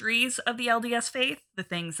histories of the LDS faith, the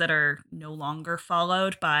things that are no longer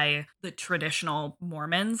followed by the traditional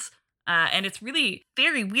Mormons. And it's really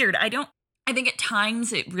very weird. I think at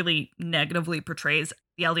times it really negatively portrays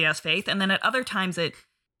the LDS faith. And then at other times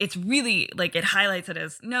it's really like it highlights it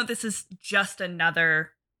as, no, this is just another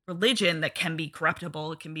religion that can be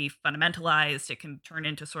corruptible. It can be fundamentalized. It can turn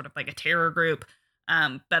into sort of like a terror group.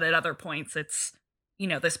 But at other points, it's,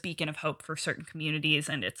 this beacon of hope for certain communities,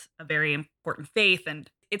 and it's a very important faith. And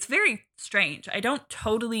it's very strange. I don't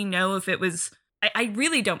totally know if it was, I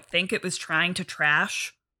really don't think it was trying to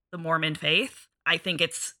trash the Mormon faith. I think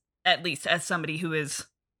it's, at least as somebody who is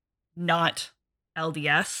not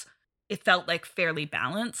LDS, it felt like fairly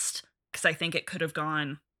balanced, because I think they could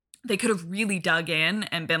have really dug in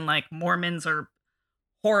and been like, Mormons are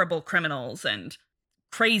horrible criminals and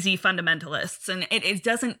crazy fundamentalists. And it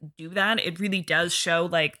doesn't do that. It really does show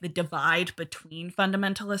like the divide between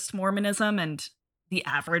fundamentalist Mormonism and the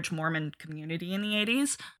average Mormon community in the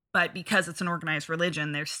 80s. But because it's an organized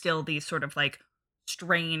religion, there's still these sort of like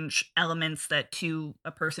strange elements that to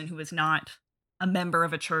a person who is not a member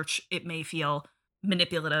of a church, it may feel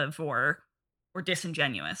manipulative or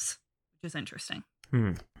disingenuous, which is interesting.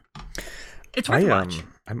 It's worth a watch.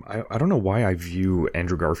 I don't know why I view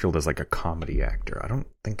Andrew Garfield as like a comedy actor. I don't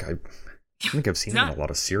think I've seen him in a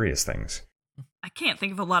lot of serious things. I can't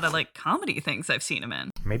think of a lot of like comedy things I've seen him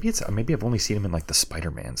in. Maybe I've only seen him in like the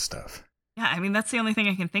Spider-Man stuff. Yeah, I mean that's the only thing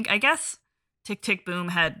I can think. I guess Tick Tick Boom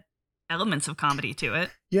had elements of comedy to it.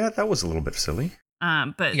 Yeah, that was a little bit silly.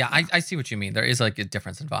 But yeah, I see what you mean. There is like a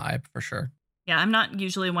difference in vibe for sure. Yeah, I'm not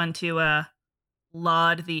usually one to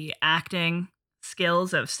laud the acting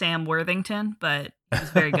skills of Sam Worthington, but he's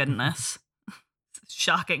very good in this.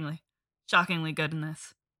 shockingly good in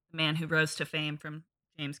this. The man who rose to fame from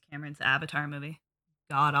James Cameron's Avatar movie.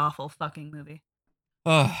 God awful fucking movie.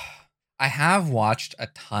 Oh, I have watched a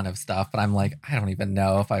ton of stuff, but I'm like, I don't even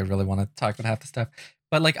know if I really want to talk about half the stuff.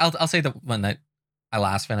 But like, I'll say the one that I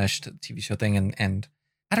last finished the TV show thing, and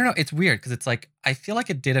I don't know, it's weird because it's like, I feel like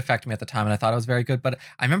it did affect me at the time and I thought it was very good, but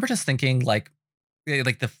I remember just thinking like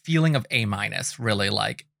the feeling of A- really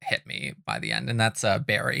like hit me by the end. And that's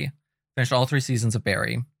Barry. Finished all 3 seasons of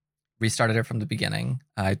Barry. restarted it from the beginning.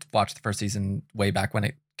 I watched the first season way back when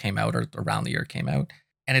it came out, or around the year it came out.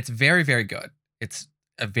 And it's very, very good. It's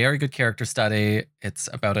a very good character study. It's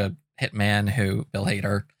about a hitman Bill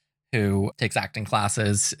Hader, who takes acting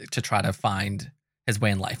classes to try to find his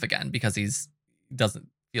way in life again because doesn't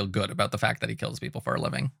feel good about the fact that he kills people for a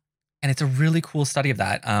living. And it's a really cool study of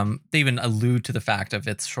that. They even allude to the fact of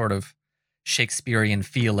its sort of Shakespearean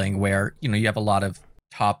feeling where, you have a lot of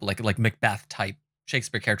top, like Macbeth type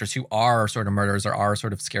Shakespeare characters who are sort of murderers or are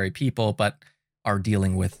sort of scary people, but are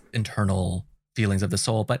dealing with internal feelings of the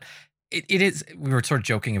soul. But it is, we were sort of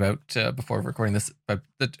joking about before recording this, about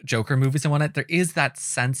the Joker movies and whatnot. There is that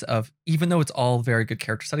sense of, even though it's all very good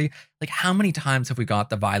character study, like how many times have we got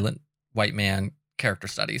the violent white man character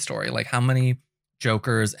study story? Like how many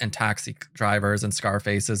Jokers and taxi drivers and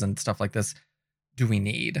Scarfaces and stuff like this do we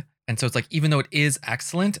need? And so it's like, even though it is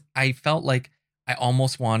excellent, I felt like I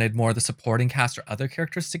almost wanted more of the supporting cast or other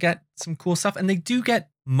characters to get some cool stuff. And they do get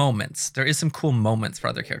moments. There is some cool moments for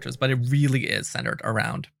other characters, but it really is centered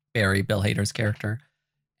around Barry, Bill Hader's character.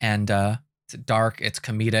 And it's dark, it's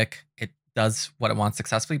comedic, it does what it wants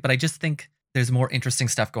successfully. But I just think there's more interesting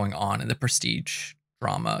stuff going on in the prestige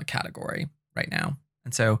drama category right now.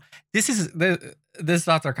 And so these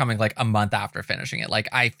thoughts are coming like a month after finishing it. Like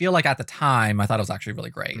I feel like at the time I thought it was actually really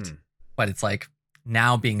great, but it's like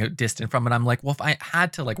now being distant from it, I'm like, well, if I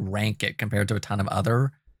had to like rank it compared to a ton of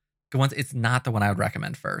other good ones, it's not the one I would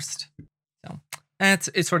recommend first. So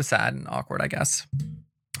it's sort of sad and awkward, I guess.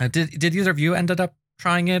 Did either of you ended up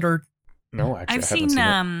trying it or? No, actually,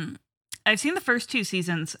 I've seen the first 2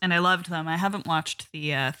 seasons and I loved them. I haven't watched the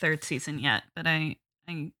 3rd season yet, but I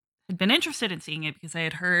had been interested in seeing it because I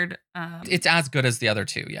had heard it's as good as the other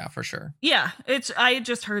 2, yeah, for sure. Yeah, I had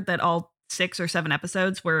just heard that all 6 or 7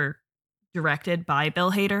 episodes were directed by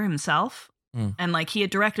Bill Hader himself. And like he had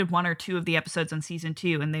directed 1 or 2 of the episodes on season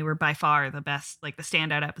 2, and they were by far the best, like the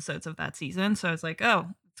standout episodes of that season. So I was like, oh,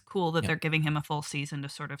 it's cool that they're giving him a full season to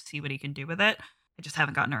sort of see what he can do with it. I just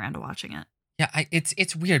haven't gotten around to watching it. Yeah,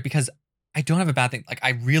 it's weird because I don't have a bad thing. Like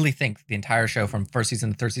I really think the entire show from first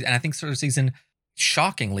season to 3rd season, and I think 3rd season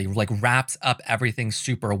shockingly like wraps up everything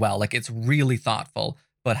super well. Like it's really thoughtful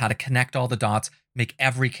about how to connect all the dots, make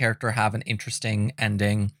every character have an interesting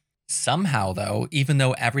ending. Somehow, though, even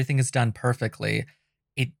though everything is done perfectly,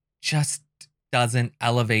 it just doesn't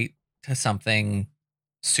elevate to something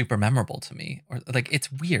super memorable to me. Or like, it's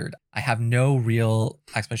weird. I have no real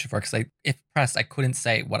explanation for it because if pressed, I couldn't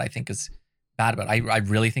say what I think is bad about it. I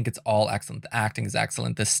really think it's all excellent. The acting is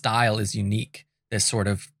excellent. The style is unique. This sort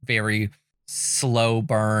of very slow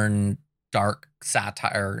burn, dark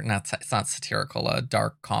satire, it's not satirical, a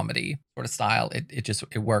dark comedy sort of style.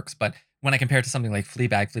 It works. But when I compare it to something like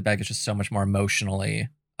Fleabag is just so much more emotionally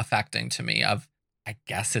affecting to me. I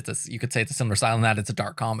guess you could say it's a similar style in that it's a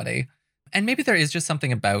dark comedy. And maybe there is just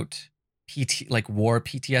something about war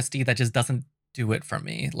PTSD that just doesn't do it for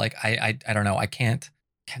me. Like I don't know. I can't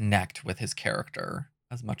connect with his character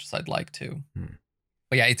as much as I'd like to.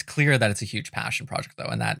 But yeah, it's clear that it's a huge passion project though,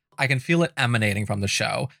 and that I can feel it emanating from the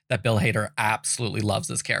show that Bill Hader absolutely loves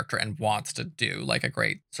this character and wants to do like a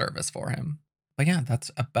great service for him. But yeah,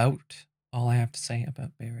 that's about all I have to say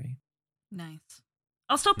about Barry. Nice.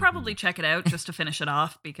 I'll still probably check it out just to finish it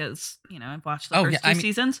off because, I've watched the first 2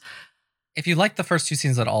 seasons. If you like the first 2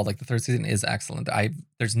 seasons at all, like the 3rd season is excellent.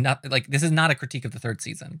 There's not like, this is not a critique of the 3rd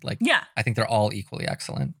season. Like, yeah, I think they're all equally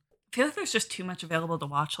excellent. I feel like there's just too much available to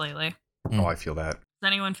watch lately. Oh, I feel that. Has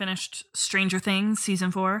anyone finished Stranger Things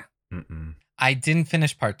season 4? I didn't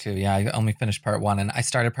finish part 2. Yeah, I only finished part 1 and I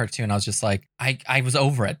started part 2 and I was just like, I was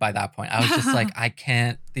over it by that point. I was just like, I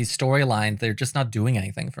can't, these storylines, they're just not doing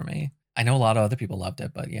anything for me. I know a lot of other people loved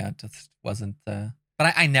it, but yeah, it just wasn't, but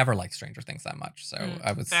I never liked Stranger Things that much. So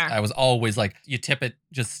I was always like, you tip it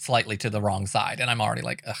just slightly to the wrong side and I'm already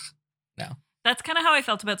like, ugh, no. That's kind of how I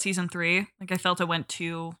felt about season 3. Like I felt it went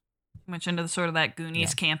too much into the sort of that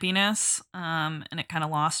Goonies campiness, and it kind of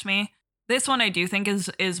lost me. This one I do think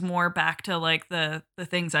is more back to like the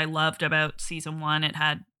things I loved about season 1. It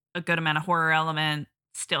had a good amount of horror element,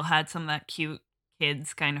 still had some of that cute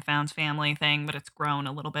kids kind of found family thing, but it's grown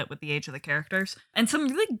a little bit with the age of the characters. And some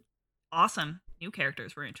really awesome new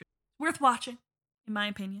characters were introduced. Worth watching, in my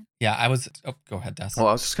opinion. Yeah, go ahead, Des. Well,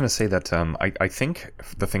 I was just going to say that I think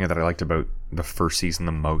the thing that I liked about the first season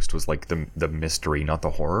the most was like the mystery, not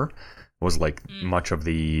the horror. Was like much of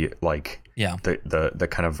the like the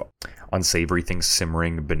kind of unsavory things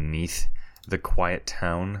simmering beneath the quiet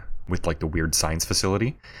town with like the weird science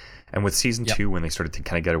facility. And with season 2, when they started to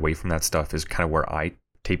kind of get away from that stuff, is kind of where I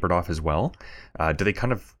tapered off as well. Do they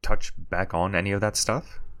kind of touch back on any of that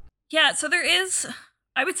stuff? Yeah, so there is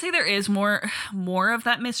I would say there is more of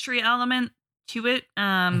that mystery element to it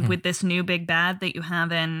with this new big bad that you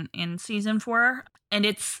have in season 4. And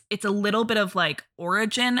it's a little bit of like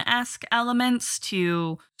Origin-esque elements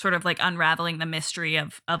to sort of like unraveling the mystery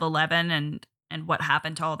of 11 and what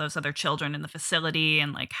happened to all those other children in the facility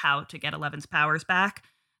and like how to get 11's powers back.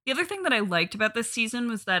 The other thing that I liked about this season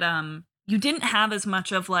was that you didn't have as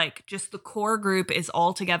much of like just the core group is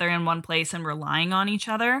all together in one place and relying on each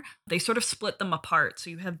other. They sort of split them apart. So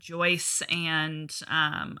you have Joyce and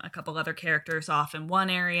a couple other characters off in one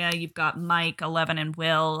area. You've got Mike, 11, and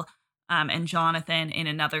Will and Jonathan in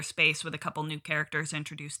another space with a couple new characters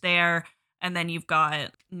introduced there. And then you've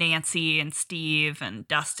got Nancy and Steve and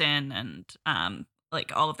Dustin and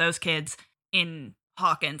like all of those kids in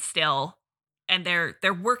Hawkins still. And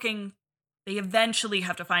they're working. They eventually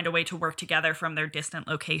have to find a way to work together from their distant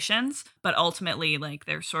locations. But ultimately, like,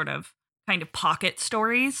 they're sort of kind of pocket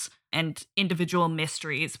stories and individual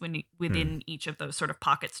mysteries within each of those sort of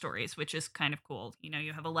pocket stories, which is kind of cool. You know,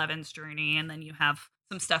 you have 11's journey, and then you have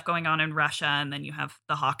some stuff going on in Russia, and then you have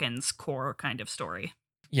the Hawkins core kind of story.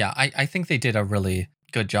 Yeah, I think they did a really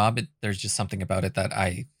good job. There's just something about it that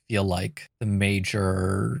I feel like the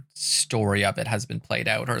major story of it has been played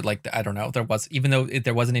out, or like, I don't know, even though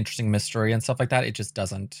there was an interesting mystery and stuff like that, it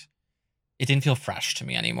didn't feel fresh to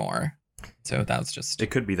me anymore. So that was just,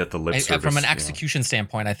 it could be that the lip service, from an execution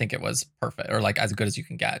standpoint, I think it was perfect, or like as good as you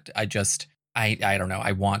can get. I don't know.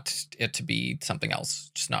 I want it to be something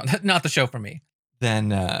else, just not the show for me. Then,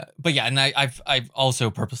 but yeah, and I've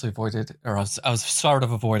also purposely avoided, or I was sort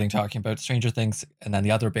of avoiding talking about Stranger Things, and then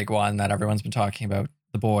the other big one that everyone's been talking about,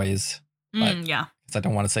 The Boys. But, Yeah, because I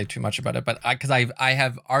don't want to say too much about it, but because I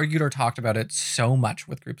have argued or talked about it so much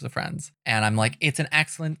with groups of friends, and I'm like, it's an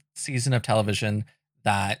excellent season of television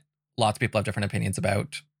that lots of people have different opinions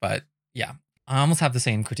about. But yeah, I almost have the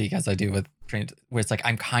same critique as I do with Stranger, where it's like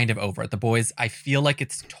I'm kind of over it. The Boys, I feel like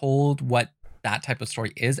it's told what that type of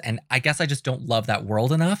story is, and I guess I just don't love that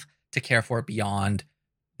world enough to care for it beyond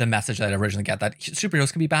the message that I originally get, that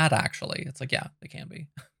superheroes can be bad. Actually, it's like, yeah, they can be.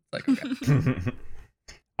 It's like, okay.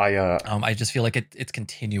 I just feel like it's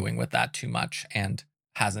continuing with that too much and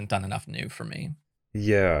hasn't done enough new for me.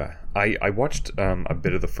 Yeah, I watched a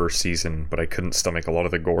bit of the first season, but I couldn't stomach a lot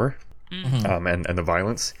of the gore and the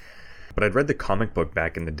violence. But I'd read the comic book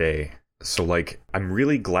back in the day. So, like, I'm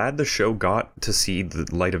really glad the show got to see the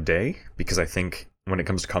light of day, because I think when it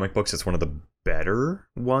comes to comic books, it's one of the better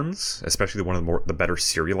ones, especially one of the better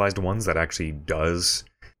serialized ones that actually does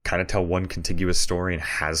kind of tell one contiguous story and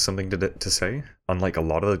has something to say, unlike a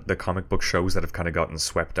lot of the comic book shows that have kind of gotten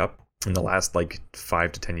swept up in the last, like,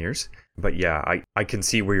 5 to 10 years. But yeah, I can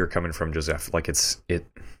see where you're coming from, Joseph. Like,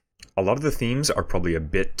 a lot of the themes are probably a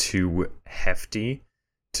bit too hefty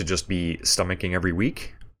to just be stomaching every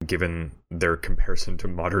week, given their comparison to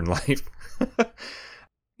modern life.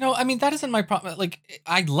 No, I mean, that isn't my problem. Like,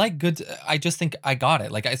 I like good. I just think I got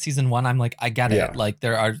it. Like, season 1, I'm like, I get it. Like,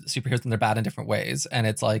 there are superheroes and they're bad in different ways. And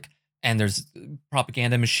it's like, and there's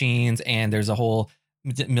propaganda machines, and there's a whole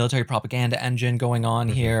military propaganda engine going on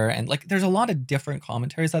here. And like, there's a lot of different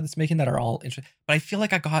commentaries that it's making that are all interesting. But I feel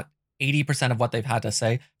like I got 80% of what they've had to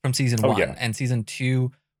say from season 1. Yeah. And season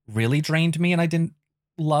 2 really drained me, and I didn't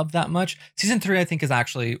love that much. Season 3, I think, is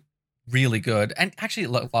actually really good, and actually a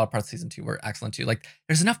lot of parts of season 2 were excellent too. Like,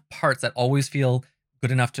 there's enough parts that always feel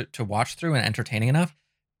good enough to watch through and entertaining enough,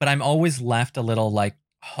 but I'm always left a little like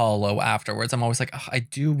hollow afterwards. I'm always like, oh, I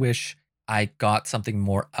do wish I got something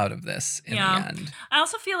more out of this in the end. I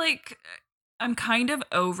also feel like I'm kind of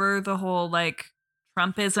over the whole like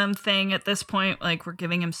Trumpism thing at this point. Like, we're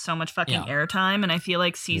giving him so much fucking airtime, and I feel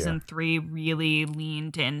like season 3 really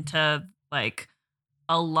leaned into like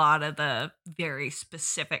a lot of the very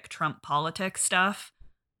specific Trump politics stuff,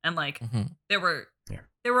 and like there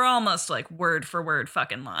were almost like word for word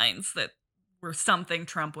fucking lines that were something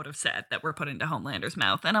Trump would have said that were put into Homelander's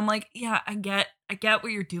mouth, and I'm like, yeah, I get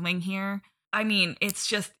what you're doing here. I mean, it's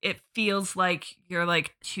just, it feels like you're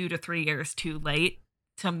like 2 to 3 years too late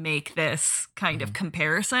to make this kind of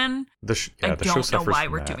comparison. I don't know why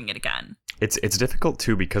we're doing it again. It's difficult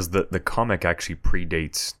too, because the comic actually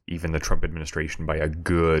predates even the Trump administration by a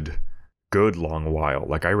good long while.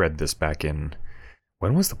 Like, I read this back in,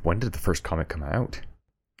 when did the first comic come out?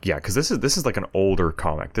 Yeah, because this is like an older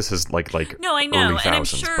comic. This is like no, I know, early and I'm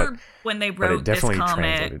thousands, sure when they wrote this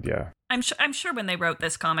comic, yeah. I'm sure when they wrote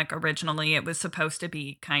this comic originally, it was supposed to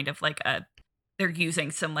be kind of like they're using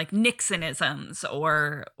some like Nixonisms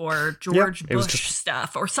or George Bush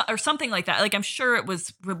stuff or something like that. Like, I'm sure it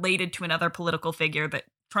was related to another political figure, that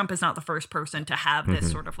Trump is not the first person to have this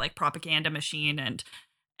sort of like propaganda machine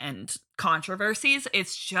and controversies.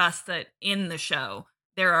 It's just that in the show,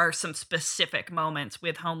 there are some specific moments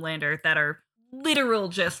with Homelander that are literal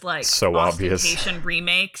just like So obvious. ostentation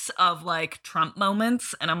remakes of like Trump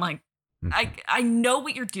moments. And I'm like, I know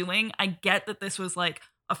what you're doing. I get that this was like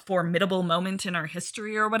a formidable moment in our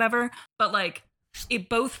history or whatever, but like it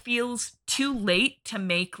both feels too late to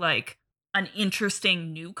make like an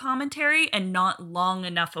interesting new commentary and not long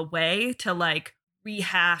enough away to like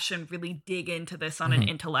rehash and really dig into this on an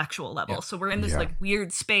intellectual level. Yeah. So we're in this Yeah. like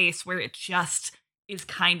weird space where it just is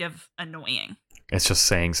kind of annoying. It's just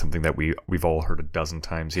saying something that we've all heard a dozen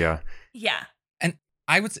times. Yeah. Yeah.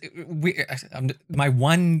 I would say my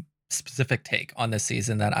one specific take on this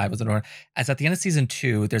season that I was annoyed is at the end of season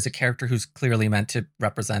 2, there's a character who's clearly meant to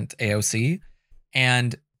represent AOC,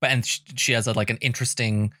 and she has like an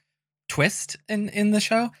interesting twist in the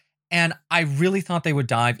show. And I really thought they would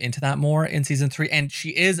dive into that more in season 3. And she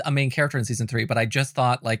is a main character in season 3, but I just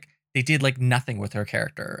thought like they did like nothing with her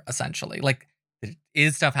character essentially. Like it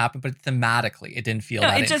is stuff happened, but thematically it didn't feel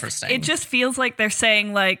that interesting. It just feels like they're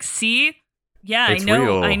saying like, see, yeah, It's I know,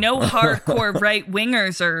 real. I know hardcore right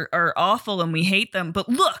wingers are awful and we hate them, but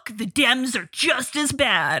look, the Dems are just as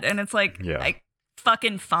bad. And it's like, Yeah. like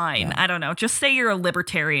fucking fine. Yeah. I don't know. Just say you're a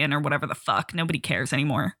libertarian or whatever the fuck. Nobody cares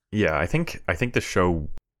anymore. Yeah, I think the show,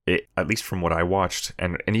 at least from what I watched,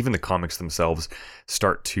 and even the comics themselves,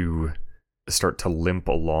 start to limp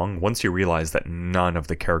along once you realize that none of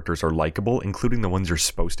the characters are likable, including the ones you're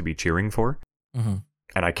supposed to be cheering for. Mm-hmm.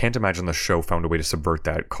 And I can't imagine the show found a way to subvert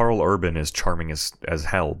that. Carl Urban is charming as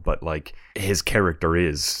hell, but like his character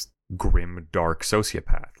is grim, dark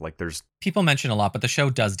sociopath. Like there's People mention a lot, but the show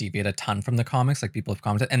does deviate a ton from the comics. Like people have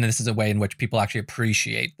commented, and this is a way in which people actually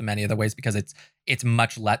appreciate the many of the ways because it's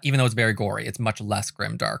much less, even though it's very gory, it's much less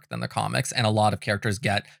grim dark than the comics, and a lot of characters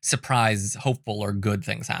get surprise, hopeful, or good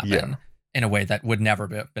things happen Yeah. in a way that would never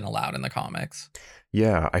have been allowed in the comics.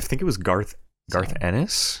 yeah, I think it was Garth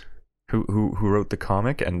Ennis who wrote the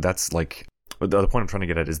comic, and that's like the point I'm trying to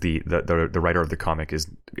get at is the writer of the comic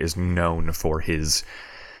is known for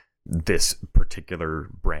this particular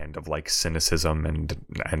brand of like cynicism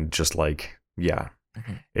and just like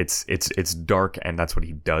it's dark, and that's what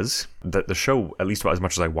he does. The show, at least as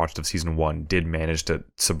much as I watched of season 1, did manage to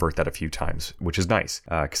subvert that a few times, which is nice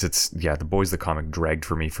because it's the Boys the comic dragged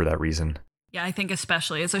for me for that reason. Yeah, I think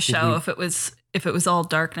especially as a show, if it was all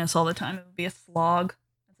darkness all the time, it would be a slog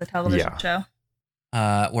as a television show.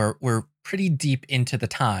 We're pretty deep into the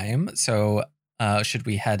time, so should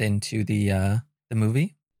we head into the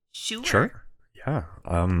movie? Sure. Yeah.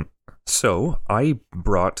 So I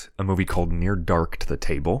brought a movie called Near Dark to the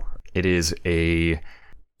table. It is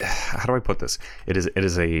how do I put this? It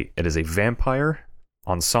is a vampire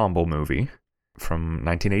ensemble movie from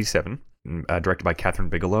 1987, directed by Catherine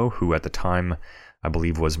Bigelow, who at the time I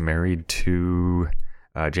believe was married to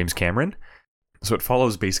James Cameron. So it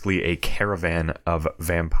follows basically a caravan of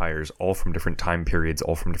vampires, all from different time periods,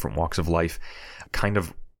 all from different walks of life, kind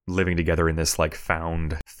of living together in this like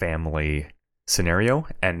found family scenario,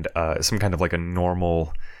 and some kind of like a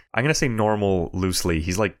normal, I'm gonna say normal loosely,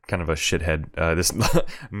 he's like kind of a shithead. This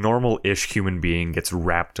normal-ish human being gets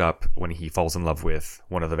wrapped up when he falls in love with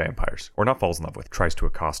one of the vampires, or not falls in love with, tries to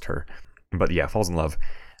accost her, but yeah, falls in love,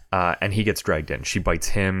 and he gets dragged in. She bites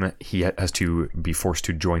him. He has to be forced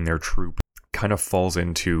to join their troop. Kind of falls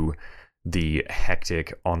into the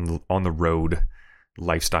hectic on the road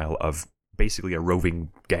lifestyle of basically a roving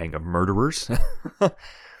gang of murderers.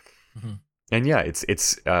 Mm-hmm. And yeah,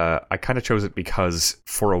 it's I kind of chose it because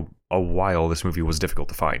for a while this movie was difficult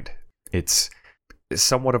to find. It's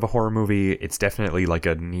somewhat of a horror movie. It's definitely like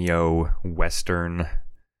a neo-Western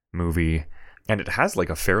movie, and it has like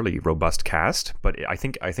a fairly robust cast, but I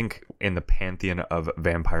think in the pantheon of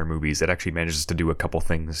vampire movies, it actually manages to do a couple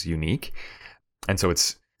things unique. And so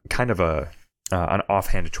it's kind of an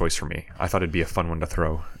offhand choice for me. I thought it'd be a fun one to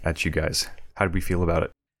throw at you guys. How did we feel about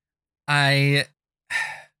it?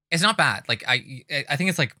 It's not bad. Like I think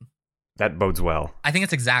it's like, That bodes well. I think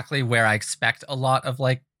it's exactly where I expect a lot of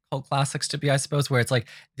like cult classics to be, I suppose, where it's like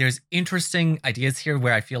there's interesting ideas here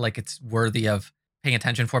where I feel like it's worthy of paying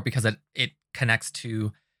attention for because it connects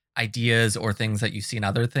to ideas or things that you see in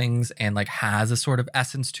other things and like has a sort of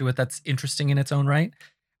essence to it that's interesting in its own right.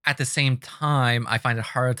 At the same time, I find it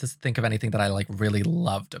hard to think of anything that I like really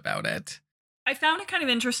loved about it. I found it kind of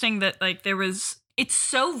interesting that like it's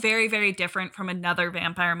so very, very different from another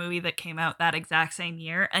vampire movie that came out that exact same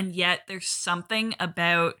year. And yet there's something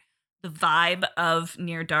about the vibe of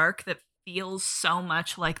Near Dark that feels so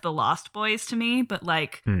much like The Lost Boys to me, but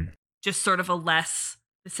like just sort of a less,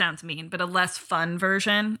 it sounds mean, but a less fun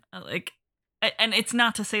version. Like, and it's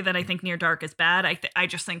not to say that I think Near Dark is bad. I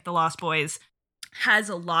just think The Lost Boys has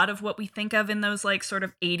a lot of what we think of in those like sort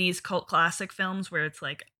of 80s cult classic films where it's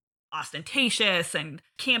like ostentatious and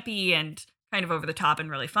campy and kind of over the top and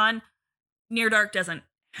really fun. Near Dark doesn't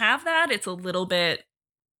have that. It's a little bit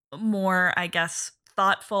more, I guess,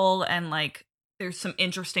 thoughtful, and like there's some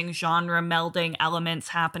interesting genre melding elements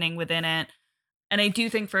happening within it. And I do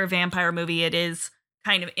think for a vampire movie, it is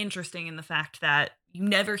kind of interesting in the fact that you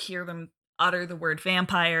never hear them utter the word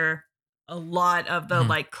vampire. A lot of the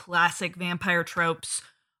like classic vampire tropes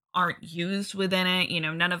aren't used within it. You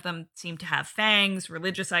know, none of them seem to have fangs.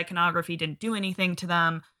 Religious iconography didn't do anything to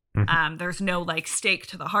them. There's no like stake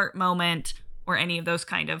to the heart moment or any of those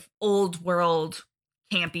kind of old world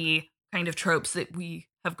campy kind of tropes that we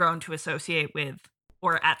have grown to associate with,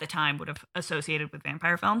 or at the time would have associated with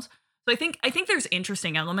vampire films. So I think there's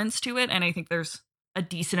interesting elements to it, and I think there's a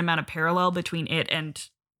decent amount of parallel between it and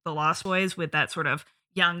The Lost Boys, with that sort of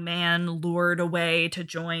young man lured away to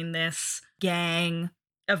join this gang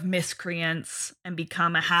of miscreants and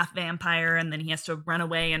become a half vampire, and then he has to run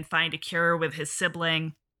away and find a cure with his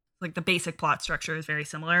sibling. Like the basic plot structure is very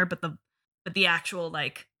similar, but the actual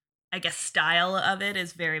like, I guess, style of it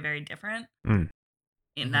is very, very different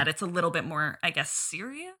in that it's a little bit more, I guess,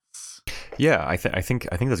 serious. Yeah, I think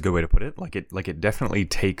that's a good way to put it. Like it definitely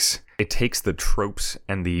takes the tropes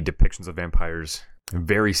and the depictions of vampires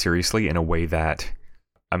very seriously in a way that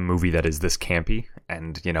a movie that is this campy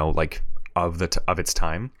and, you know, like of its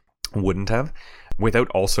time wouldn't have, without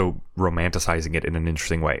also romanticizing it in an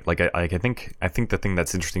interesting way. Like I think the thing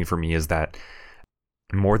that's interesting for me is that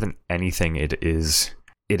more than anything, it is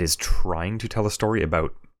trying to tell a story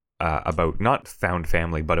about not found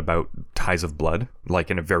family, but about ties of blood, like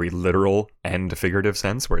in a very literal and figurative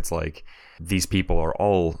sense, where it's like these people are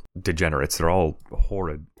all degenerates, they're all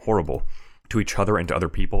horrible to each other and to other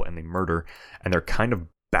people, and they murder, and they're kind of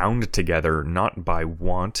bound together not by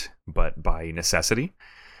want but by necessity.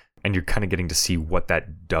 And you're kind of getting to see what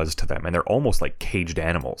that does to them, and they're almost like caged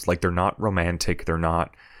animals. Like they're not romantic, they're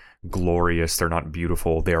not glorious, they're not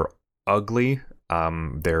beautiful, they're ugly,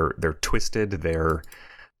 they're twisted, they're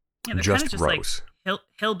just gross. Like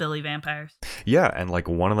hillbilly vampires. Yeah, and like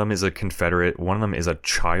one of them is a Confederate, one of them is a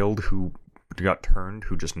child who got turned,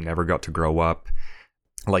 who just never got to grow up.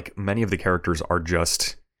 Like many of the characters are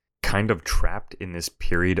just kind of trapped in this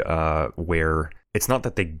period where it's not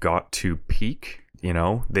that they got to peak, you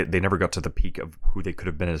know, they never got to the peak of who they could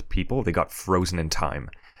have been as people. They got frozen in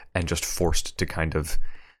time and just forced to kind of,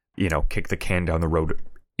 you know, kick the can down the road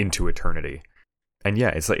into eternity. And yeah,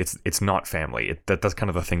 it's like it's not family. That's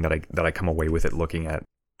kind of the thing that I come away with it looking at.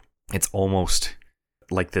 It's almost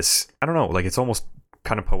like this, I don't know, like it's almost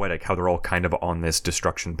kind of poetic how they're all kind of on this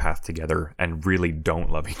destruction path together and really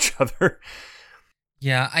don't love each other.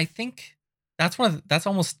 Yeah, I think that's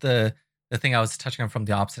almost the thing I was touching on from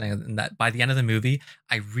the opposite end, and that by the end of the movie,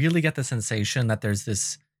 I really get the sensation that there's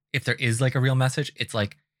this, if there is like a real message, it's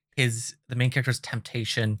like the main character's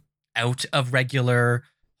temptation out of regular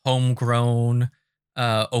homegrown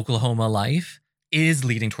Oklahoma life is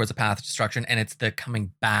leading towards a path of destruction, and it's the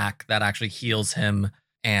coming back that actually heals him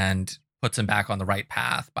and puts him back on the right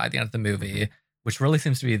path by the end of the movie, which really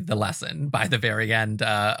seems to be the lesson by the very end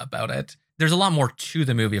about it. There's a lot more to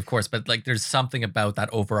the movie, of course, but like there's something about that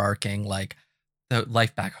overarching, like the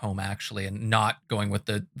life back home actually, and not going with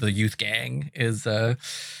the youth gang is or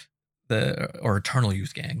eternal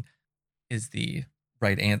youth gang is the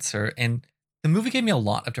right answer. And the movie gave me a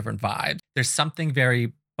lot of different vibes. There's something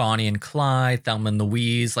very Bonnie and Clyde, Thelma and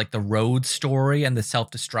Louise, like the road story and the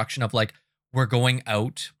self-destruction of like, we're going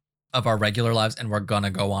out of our regular lives and we're going to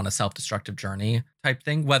go on a self-destructive journey type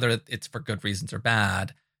thing, whether it's for good reasons or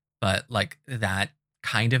bad. But like that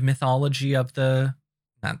kind of mythology of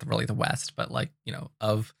not really the West, but like, you know,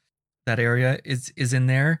 of that area is in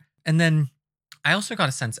there. And then I also got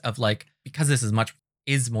a sense of like, because this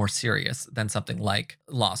is more serious than something like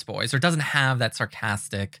Lost Boys, or doesn't have that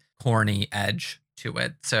sarcastic, corny edge to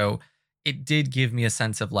it. So it did give me a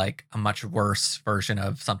sense of like a much worse version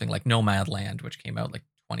of something like Nomadland, which came out like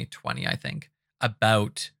 2020, I think,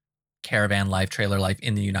 about caravan life, trailer life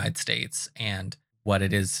in the United States and what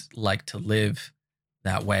it is like to live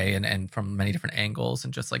that way and from many different angles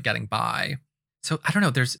and just like getting by. So I don't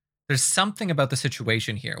know, there's something about the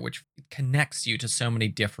situation here which connects you to so many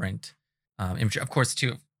different imagery. Of course,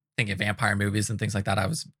 too, thinking of vampire movies and things like that, I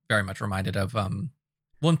was very much reminded of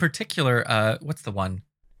well, in particular, what's the one?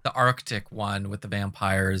 The Arctic one with the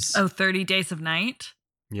vampires. Oh, 30 Days of Night?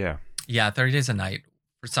 Yeah. Yeah, 30 Days of Night,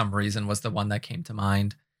 for some reason, was the one that came to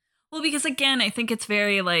mind. Well, because again, I think it's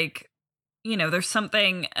very like, you know, there's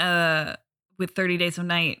something with 30 Days of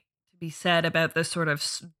Night to be said about this sort of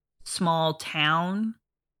small town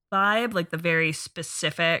vibe, like the very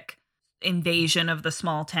specific invasion of the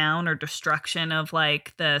small town or destruction of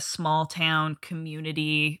like the small town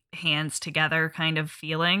community hands together kind of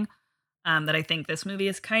feeling that I think this movie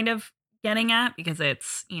is kind of getting at, because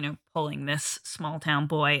it's, you know, pulling this small town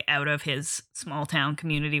boy out of his small town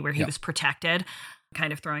community where he was protected,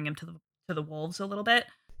 kind of throwing him to the wolves a little bit,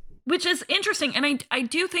 which is interesting. And I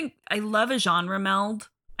do think I love a genre meld.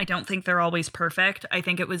 I don't think they're always perfect. I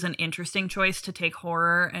think it was an interesting choice to take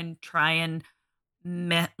horror and try and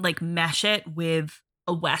mesh it with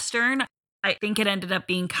a Western. I think it ended up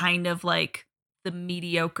being kind of like the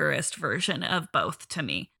mediocrest version of both to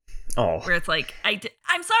me. Oh, where it's like,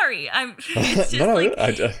 I'm sorry. It's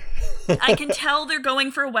just I can tell they're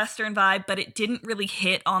going for a Western vibe, but it didn't really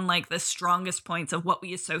hit on like the strongest points of what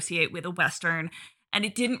we associate with a Western. And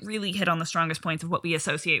it didn't really hit on the strongest points of what we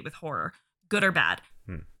associate with horror, good or bad.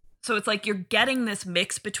 So it's like you're getting this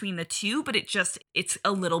mix between the two, but it's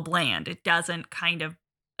a little bland. It doesn't kind of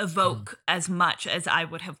evoke as much as I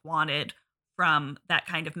would have wanted from that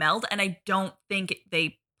kind of meld. And I don't think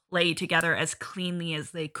they play together as cleanly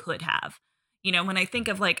as they could have. You know, when I think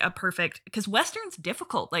of like a perfect, because Western's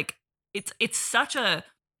difficult, like it's such a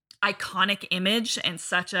iconic image and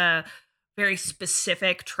such a very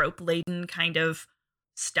specific trope-laden kind of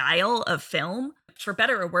style of film. For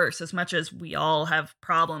better or worse, as much as we all have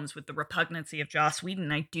problems with the repugnancy of Joss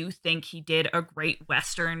Whedon, I do think he did a great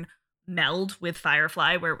Western meld with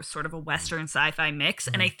Firefly, where it was sort of a Western sci-fi mix.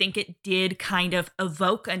 And I think it did kind of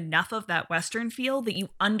evoke enough of that Western feel that you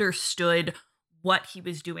understood what he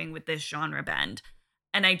was doing with this genre bend.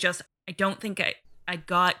 And I don't think I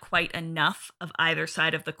got quite enough of either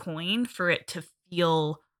side of the coin for it to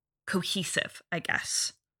feel cohesive, I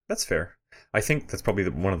guess. That's fair. I think that's probably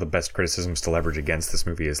one of the best criticisms to leverage against this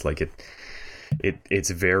movie is like it's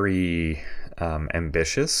very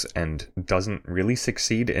ambitious and doesn't really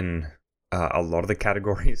succeed in a lot of the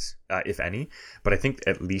categories, if any. But I think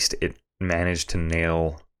at least it managed to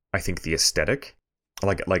nail, I think, the aesthetic.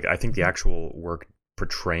 Like I think the actual work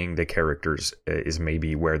portraying the characters is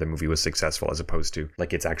maybe where the movie was successful, as opposed to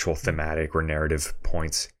like its actual thematic or narrative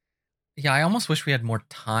points. Yeah, I almost wish we had more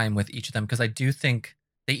time with each of them, because I do think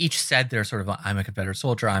they each said they're sort of, I'm a Confederate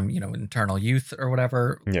soldier, I'm, you know, internal youth or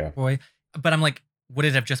whatever. Yeah. Boy. But I'm like, would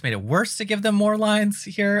it have just made it worse to give them more lines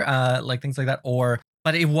here? Like things like that.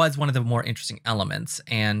 But it was one of the more interesting elements,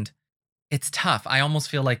 and it's tough. I almost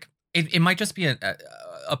feel like it might just be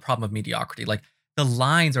a problem of mediocrity. Like the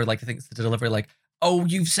lines are like the things, the delivery, like, oh,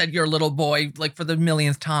 you've said you're a little boy, like for the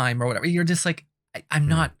millionth time or whatever. You're just like, I'm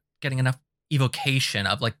not getting enough evocation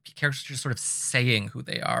of like characters just sort of saying who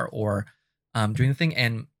they are or doing the thing.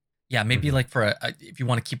 And yeah, maybe like for if you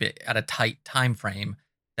want to keep it at a tight time frame,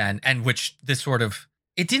 then, and which this sort of,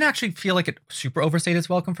 it didn't actually feel like it super overstayed its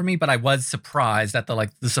welcome for me, but I was surprised at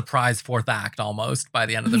the surprise fourth act almost by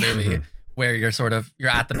the end of the movie, where you're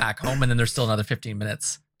at the back home and then there's still another 15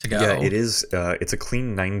 minutes to go. Yeah, it is. It's a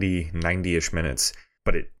clean 90-ish minutes,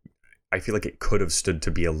 but I feel like it could have stood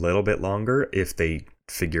to be a little bit longer if they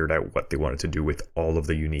figured out what they wanted to do with all of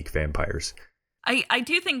the unique vampires. I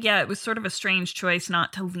do think, yeah, it was sort of a strange choice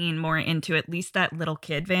not to lean more into at least that little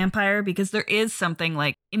kid vampire, because there is something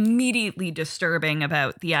like immediately disturbing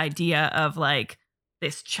about the idea of like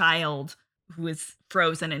this child who is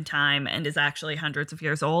frozen in time and is actually hundreds of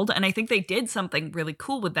years old. And I think they did something really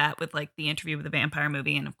cool with that, with like the Interview with the Vampire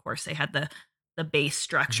movie. And of course they had the base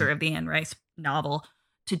structure of the Anne Rice novel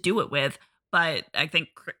to do it with. But I think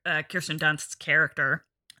Kirsten Dunst's character,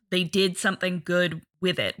 they did something good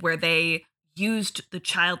with it, where they used the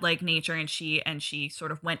childlike nature, and she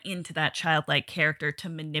sort of went into that childlike character to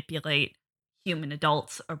manipulate human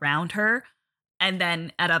adults around her. And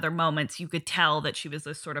then at other moments you could tell that she was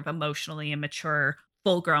this sort of emotionally immature,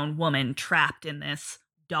 full-grown woman trapped in this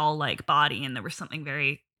doll-like body, and there was something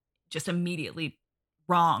very just immediately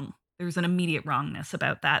wrong. There's an immediate wrongness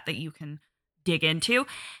about that you can dig into.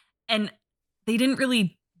 And they didn't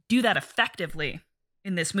really do that effectively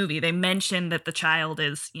in this movie. They mentioned that the child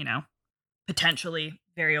is, you know, potentially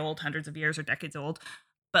very old, hundreds of years or decades old,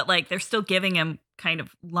 but like they're still giving him kind of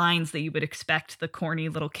lines that you would expect the corny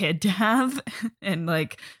little kid to have, and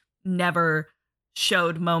like never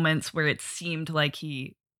showed moments where it seemed like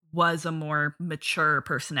he was a more mature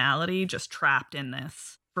personality just trapped in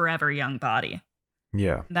this forever young body.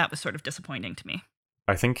 Yeah. That was sort of disappointing to me.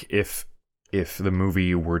 I think if the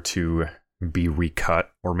movie were to be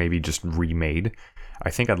recut or maybe just remade, I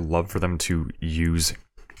think I'd love for them to use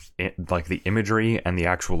like the imagery and the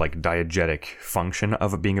actual like diegetic function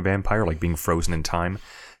of being a vampire, like being frozen in time,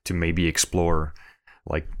 to maybe explore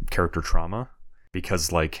like character trauma,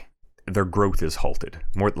 because like their growth is halted.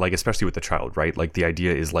 More like, especially with the child, right? Like the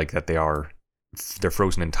idea is like that they're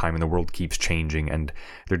frozen in time and the world keeps changing and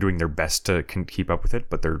they're doing their best to keep up with it,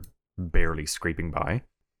 but they're barely scraping by.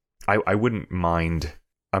 I wouldn't mind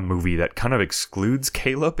a movie that kind of excludes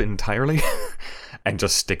Caleb entirely and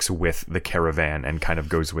just sticks with the caravan and kind of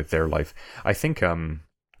goes with their life. I think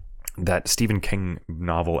that Stephen King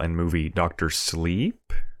novel and movie Dr.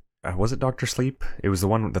 Sleep, was it Dr. Sleep? It was the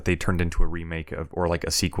one that they turned into a remake of, or like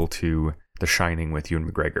a sequel to The Shining with Ewan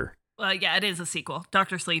McGregor. Well, yeah, it is a sequel.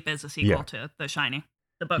 Dr. Sleep is a sequel to The Shining.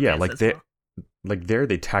 The book yeah, is like as they well. like there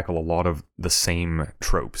they tackle a lot of the same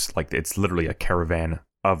tropes. Like it's literally a caravan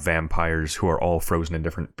of vampires who are all frozen in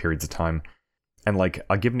different periods of time. And like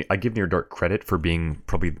I give Near Dark credit for being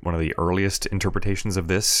probably one of the earliest interpretations of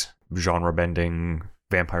this genre bending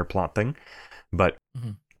vampire plot thing. But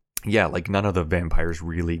yeah, like none of the vampires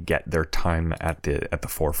really get their time at the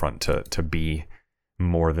forefront to be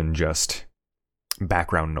more than just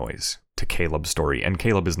background noise to Caleb's story. And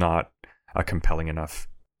Caleb is not a compelling enough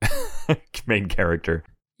main character.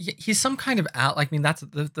 He's some kind of that's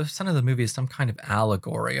the son of the movie is some kind of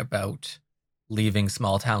allegory about leaving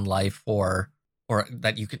small town life or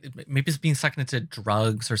that you could maybe it's being sucked into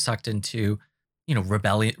drugs or sucked into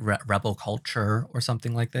rebel culture or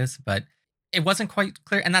something like this, but it wasn't quite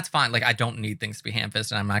clear, and that's fine. Like I don't need things to be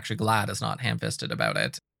ham-fisted. I'm actually glad it's not ham-fisted about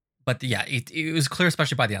it. But yeah, it was clear,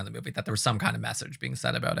 especially by the end of the movie, that there was some kind of message being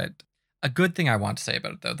said about it. A good thing I want to say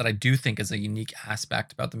about it, though, that I do think is a unique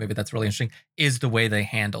aspect about the movie that's really interesting, is the way they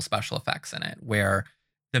handle special effects in it, where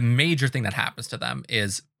the major thing that happens to them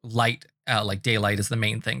is light, like daylight is the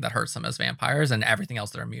main thing that hurts them as vampires, and everything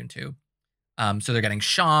else they're immune to. So they're getting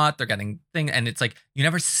shot, they're getting and it's like you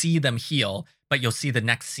never see them heal, but you'll see the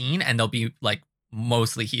next scene and they'll be like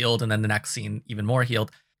mostly healed, and then the next scene even more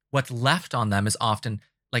healed. What's left on them is often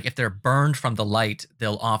like if they're burned from the light,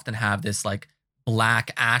 they'll often have this like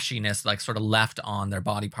black ashiness like sort of left on their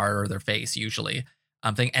body part or their face usually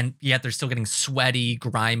thing, and yet they're still getting sweaty,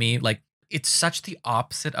 grimy. Like it's such the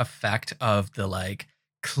opposite effect of the like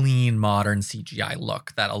clean modern CGI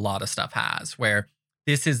look that a lot of stuff has, where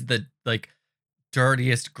this is the like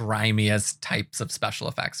dirtiest, grimiest types of special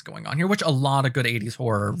effects going on here, which a lot of good 80s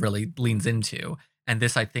horror really leans into. And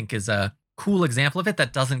this I think is a cool example of it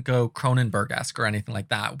that doesn't go Cronenberg-esque or anything like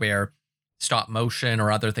that, where stop motion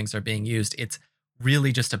or other things are being used. It's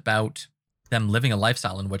really just about them living a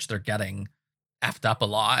lifestyle in which they're getting effed up a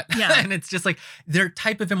lot. Yeah. And it's just like their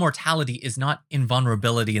type of immortality is not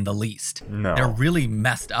invulnerability in the least. No. They're really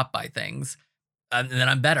messed up by things. And then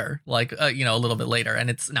I'm better, like, a little bit later. And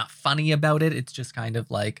it's not funny about it. It's just kind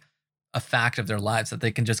of like a fact of their lives that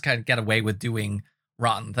they can just kind of get away with doing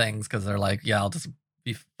rotten things because they're like, yeah, I'll just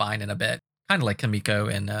be fine in a bit. Kind of like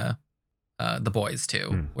Kamiko in The Boys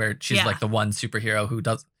too, where she's like the one superhero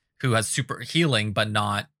who has super healing, but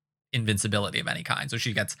not invincibility of any kind. So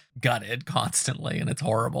she gets gutted constantly and it's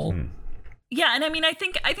horrible. Yeah, and I mean, I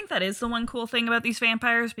think that is the one cool thing about these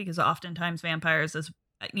vampires, because oftentimes vampires, as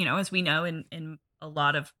we know in a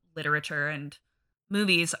lot of literature and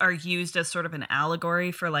movies, are used as sort of an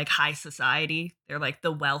allegory for like high society. They're like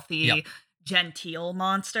the wealthy, genteel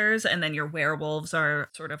monsters, and then your werewolves are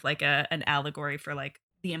sort of like an allegory for like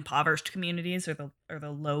the impoverished communities or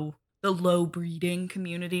the low breeding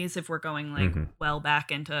communities, if we're going like well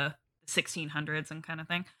back into the 1600s and kind of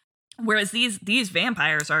thing. Whereas these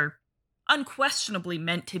vampires are unquestionably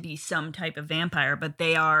meant to be some type of vampire, but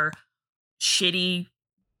they are shitty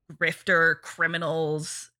grifter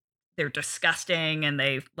criminals. They're disgusting, and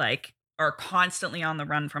they like are constantly on the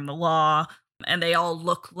run from the law, and they all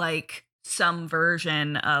look like some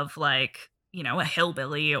version of like, a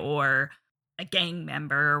hillbilly or a gang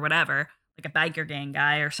member or whatever, like a biker gang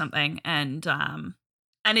guy or something. And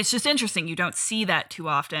it's just interesting. You don't see that too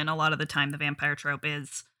often. A lot of the time the vampire trope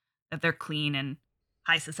is that they're clean and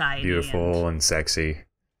high society, beautiful and sexy.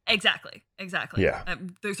 Exactly. Yeah.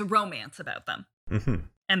 There's a romance about them. Mm-hmm.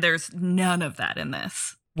 And there's none of that in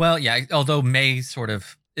this. Well, yeah, although May sort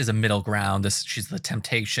of is a middle ground. She's the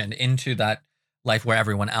temptation into that life where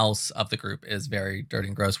everyone else of the group is very dirty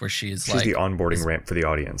and gross, where she's like the onboarding ramp for the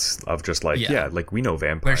audience of just like, like we know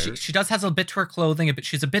vampires. Where she does has a bit to her clothing, but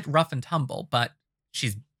she's a bit rough and tumble, but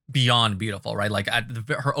she's beyond beautiful, right? Like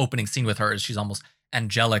her opening scene with her is she's almost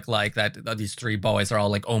angelic, like that. These three boys are all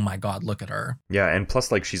like, oh my God, look at her. Yeah, and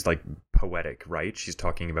plus like she's like poetic, right? She's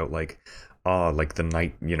talking about like, like the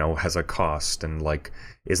night, has a cost, and like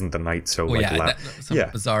isn't the night so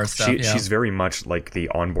bizarre stuff. She's very much like the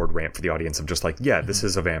onboard ramp for the audience of just like, this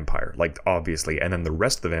is a vampire, like obviously, and then the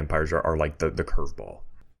rest of the vampires are like the curveball.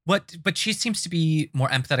 But she seems to be more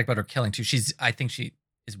empathetic about her killing too. I think she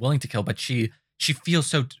is willing to kill, but she feels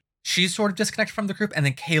so she's sort of disconnected from the group, and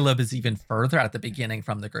then Caleb is even further at the beginning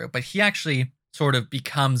from the group, but he actually sort of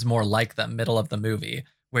becomes more like the middle of the movie,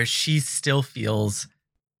 where she still feels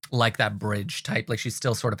like that bridge type, like she's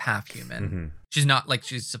still sort of half human. Mm-hmm. She's not like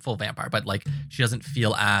she's a full vampire, but like she doesn't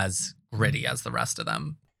feel as gritty as the rest of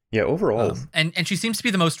them. Yeah, overall, and she seems to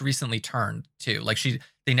be the most recently turned too. Like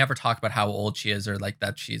they never talk about how old she is or like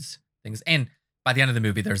that she's things. And by the end of the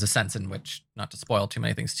movie, there's a sense in which, not to spoil too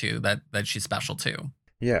many things too, that she's special too.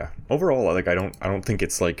 yeah, overall, like I don't think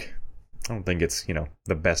it's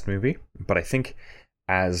the best movie, but I think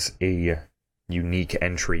as a unique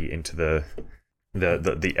entry into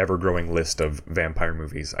the ever-growing list of vampire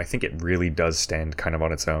movies, I think it really does stand kind of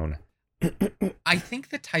on its own. I think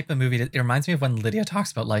the type of movie, it reminds me of when Lydia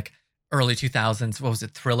talks about like early 2000s, what was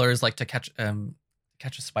it, thrillers like To Catch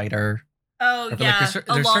a Spider. Oh, Or, yeah. Like, there's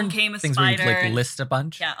Along certain Came a things Spider. where you like list a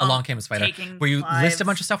bunch. Yeah, Along Came a Spider. Taking Where you Lives. list a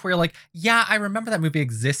bunch of stuff where you're like, yeah, I remember that movie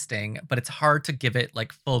existing, but it's hard to give it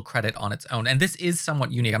like full credit on its own. And this is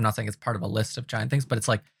somewhat unique. I'm not saying it's part of a list of giant things, but it's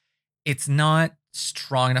like, it's not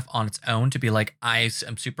strong enough on its own to be like, I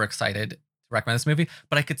am super excited to recommend this movie.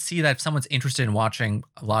 But I could see that if someone's interested in watching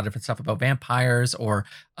a lot of different stuff about vampires or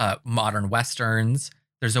modern Westerns,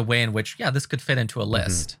 there's a way in which, yeah, this could fit into a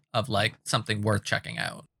list of like something worth checking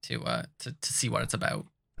out to see what it's about.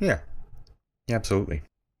 Yeah, absolutely.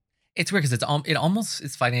 It's weird because it almost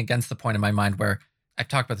is fighting against the point in my mind where I've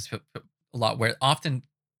talked about this a lot, where often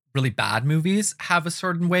really bad movies have a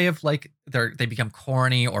certain way of like they become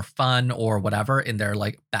corny or fun or whatever in their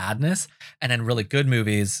like badness, and then really good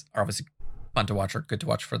movies are obviously fun to watch or good to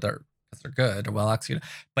watch because they're good or well executed.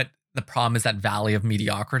 But the problem is that valley of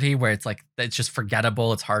mediocrity where it's like it's just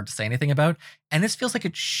forgettable. It's hard to say anything about. And this feels like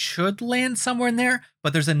it should land somewhere in there,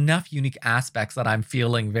 but there's enough unique aspects that I'm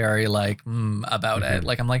feeling very like about it.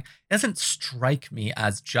 Like I'm like, it doesn't strike me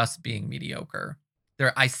as just being mediocre.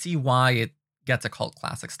 I see why it gets a cult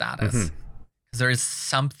classic status because there is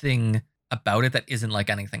something about it that isn't like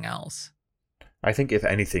anything else. I think if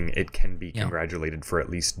anything, it can be congratulated for at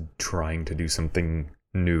least trying to do something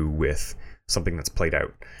new with something that's played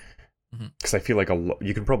out. Because I feel like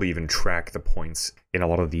you can probably even track the points in a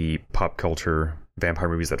lot of the pop culture vampire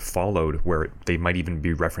movies that followed where they might even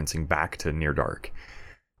be referencing back to Near Dark,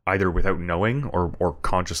 either without knowing or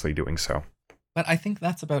consciously doing so. But I think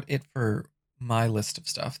that's about it for my list of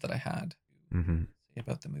stuff that I had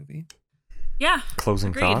about the movie. Yeah. Closing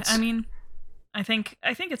agreed. thoughts? I mean, I think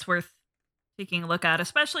it's worth taking a look at,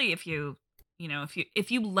 especially if you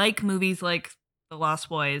like movies like The Lost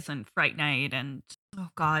Boys and Fright Night and the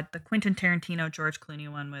Quentin Tarantino, George Clooney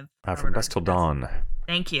one with From Dusk Till Dawn.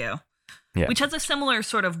 Thank you. Yeah. Which has a similar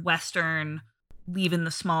sort of Western, leaving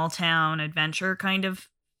the small town adventure kind of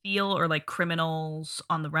feel, or like Criminals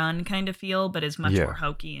on the Run kind of feel, but is much more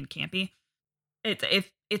hokey and campy.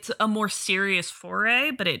 It's a more serious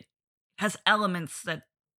foray, but it has elements that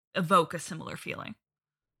evoke a similar feeling.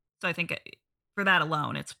 So I think for that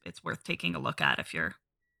alone, it's worth taking a look at if you're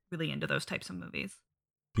really into those types of movies.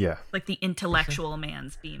 Yeah. Like the intellectual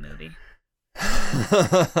man's B movie.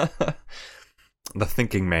 The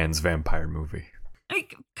thinking man's vampire movie.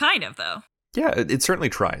 Kind of, though. Yeah, it certainly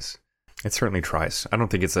tries. It certainly tries. I don't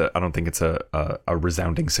think it's a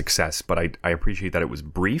resounding success, but I appreciate that it was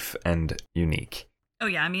brief and unique. Oh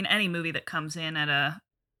yeah, I mean any movie that comes in at a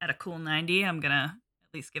cool 90, I'm gonna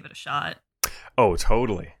at least give it a shot. Oh,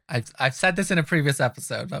 totally. I've said this in a previous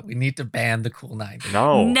episode, but we need to ban the cool 90.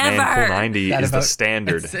 No, Never. man, cool 90 is the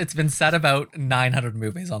standard. It's been said about 900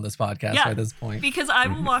 movies on this podcast by this point. Because I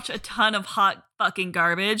will watch a ton of hot fucking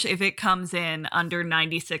garbage if it comes in under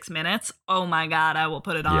 96 minutes. Oh my god, I will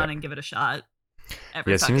put it on and give it a shot.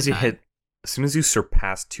 As soon as you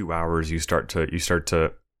surpass 2 hours, I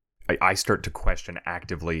start to question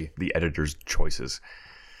actively the editor's choices.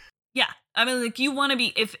 Yeah. I mean, like, you want to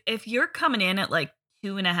be, if you're coming in at like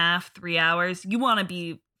 2.5, 3 hours, you want to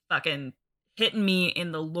be fucking hitting me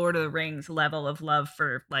in the Lord of the Rings level of love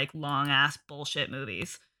for like long ass bullshit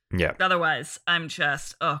movies. Yeah. Otherwise, I'm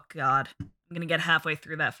just, oh god, I'm going to get halfway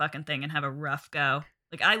through that fucking thing and have a rough go.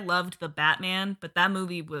 Like, I loved the Batman, but that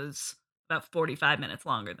movie was about 45 minutes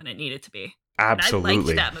longer than it needed to be. Absolutely. And I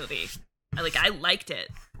liked that movie. I liked it.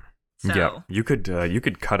 So. Yeah. You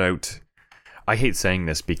could cut out, I hate saying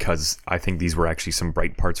this because I think these were actually some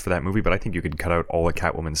bright parts for that movie, but I think you could cut out all the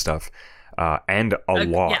Catwoman stuff and a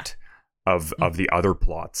lot of the other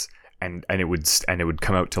plots, and it would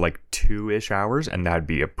come out to like 2-ish hours, and that'd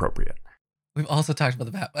be appropriate. We've also talked about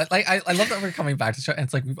the Batman. Like I love that we're coming back to show, and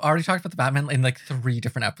it's like we've already talked about the Batman in like 3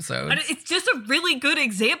 different episodes. And it's just a really good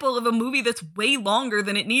example of a movie that's way longer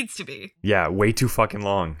than it needs to be. Yeah, way too fucking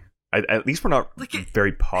long. At least we're not Like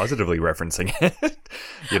very positively referencing it.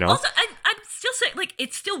 You know, Also, I'm still saying, like,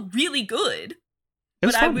 it's still really good. it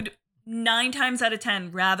was But I fun. would 9 times out of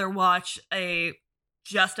 10 rather watch a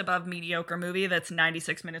just above mediocre movie that's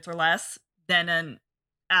 96 minutes or less than an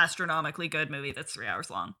astronomically good movie that's 3 hours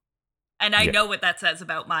long. And I Yeah. know what that says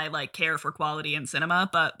about my like care for quality in cinema,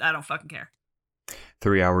 but I don't fucking care.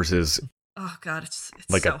 3 hours is Oh god, it's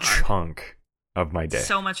like so a hard. chunk of my day.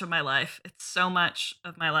 So much of my life. It's so much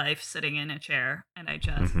of my life sitting in a chair, and I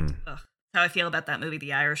just Mhm. ugh. How I feel about that movie,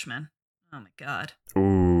 The Irishman. Oh my god.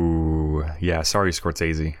 Ooh, yeah. Sorry,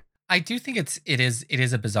 Scorsese. I do think it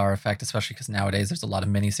is a bizarre effect, especially because nowadays there's a lot of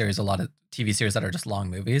miniseries, a lot of TV series that are just long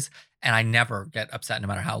movies, and I never get upset no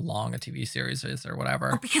matter how long a TV series is or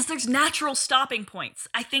whatever. Oh, because there's natural stopping points.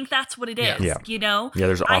 I think that's what it is. Yeah. Yeah. You know? Yeah,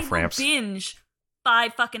 there's I off ramps. will binge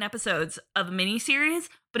 5 fucking episodes of a miniseries,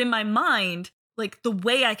 but in my mind, like the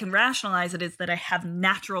way I can rationalize it is that I have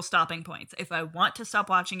natural stopping points. If I want to stop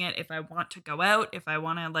watching it, if I want to go out, if I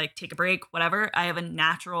want to like take a break, whatever, I have a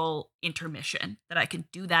natural intermission that I can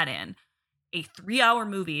do that in. A 3-hour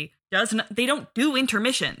movie they don't do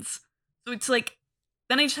intermissions. So it's like,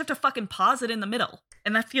 then I just have to fucking pause it in the middle.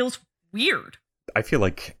 And that feels weird. I feel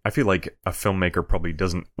like a filmmaker probably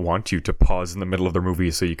doesn't want you to pause in the middle of their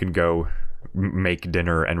movie so you can go make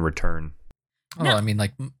dinner and return. Oh, No. I mean,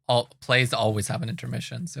 like all plays always have an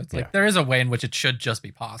intermission, so it's like Yeah. there is a way in which it should just be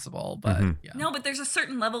possible, but Mhm. yeah. No, but there's a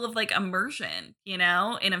certain level of like immersion, you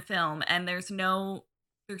know, in a film, and there's no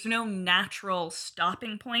natural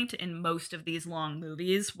stopping point in most of these long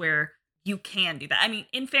movies where you can do that. I mean,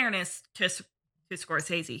 in fairness to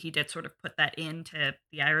Scorsese, he did sort of put that into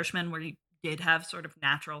The Irishman, where you did have sort of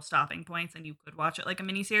natural stopping points, and you could watch it like a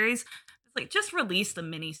miniseries. It's like, just release the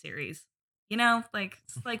miniseries. You know, like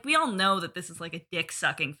it's like we all know that this is like a dick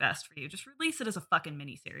sucking fest for you. Just release it as a fucking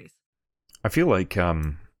miniseries. I feel like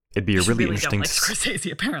it'd be a You really really interesting. don't like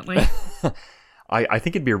Scorsese, apparently. I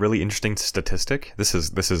think it'd be a really interesting statistic. This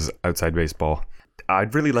is outside baseball.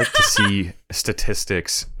 I'd really like to see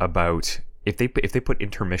statistics about if they put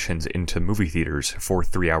intermissions into movie theaters for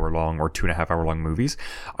 3-hour long or 2.5-hour long movies.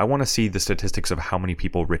 I want to see the statistics of how many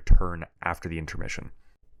people return after the intermission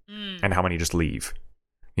and how many just leave.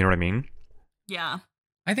 You know what I mean? Yeah.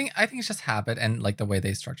 I think it's just habit and like the way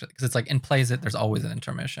they structure it, because it's like in plays there's always an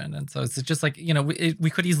intermission, and so it's just like, you know, we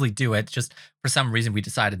could easily do it, just for some reason we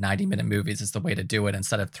decided 90-minute movies is the way to do it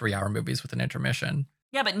instead of 3-hour movies with an intermission.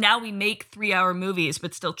 Yeah, but now we make 3-hour movies,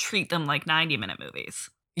 but still treat them like 90-minute movies.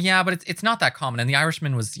 Yeah, but it's not that common, and The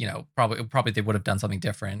Irishman was, you know, probably they would have done something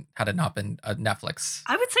different had it not been a Netflix.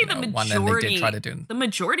 I would say the one, and they did majority, try to do. the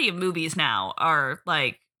majority of movies now are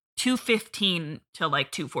like 2:15 to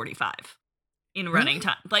like 2:45 in running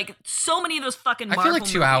time. Like so many of those fucking I Marvel feel like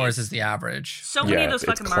 2 movies, hours is the average. So many Yeah, of those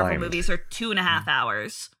it's fucking Marvel climbed. movies are 2.5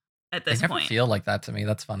 hours at They this never point. feel like that to me.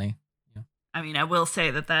 That's funny. I mean, I will say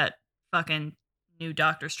that fucking new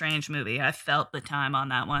Doctor Strange movie, I felt the time on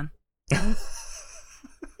that one.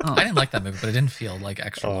 I didn't like that movie, but it didn't feel like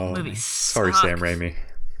extra long. Oh, to Movie me. sorry, sucked. Sam Raimi.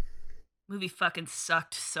 Movie fucking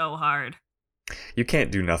sucked so hard. You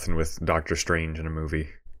can't do nothing with Doctor Strange in a movie.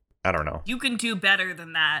 I don't know. You can do better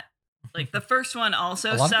than that. Like the first one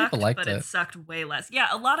also A lot of sucked, people liked but it. it sucked way less. Yeah,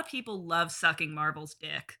 a lot of people love sucking Marvel's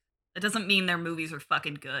dick. That doesn't mean their movies are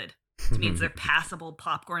fucking good. It means they're passable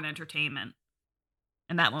popcorn entertainment.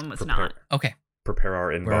 And that one was not. Okay, Prepare our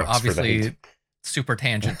inbox we're for the obviously hate. super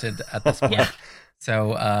tangented at this point. Yeah.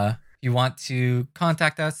 So if you want to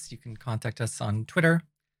contact us, you can contact us on Twitter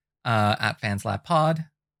at FansLabPod.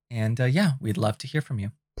 And yeah, we'd love to hear from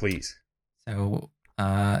you. Please. So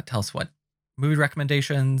tell us what movie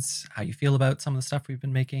recommendations, how you feel about some of the stuff we've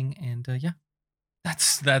been making. And yeah,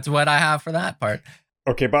 that's what I have for that part.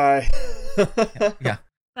 Okay, bye. Yeah.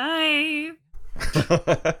 Bye.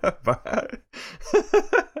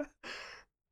 Bye.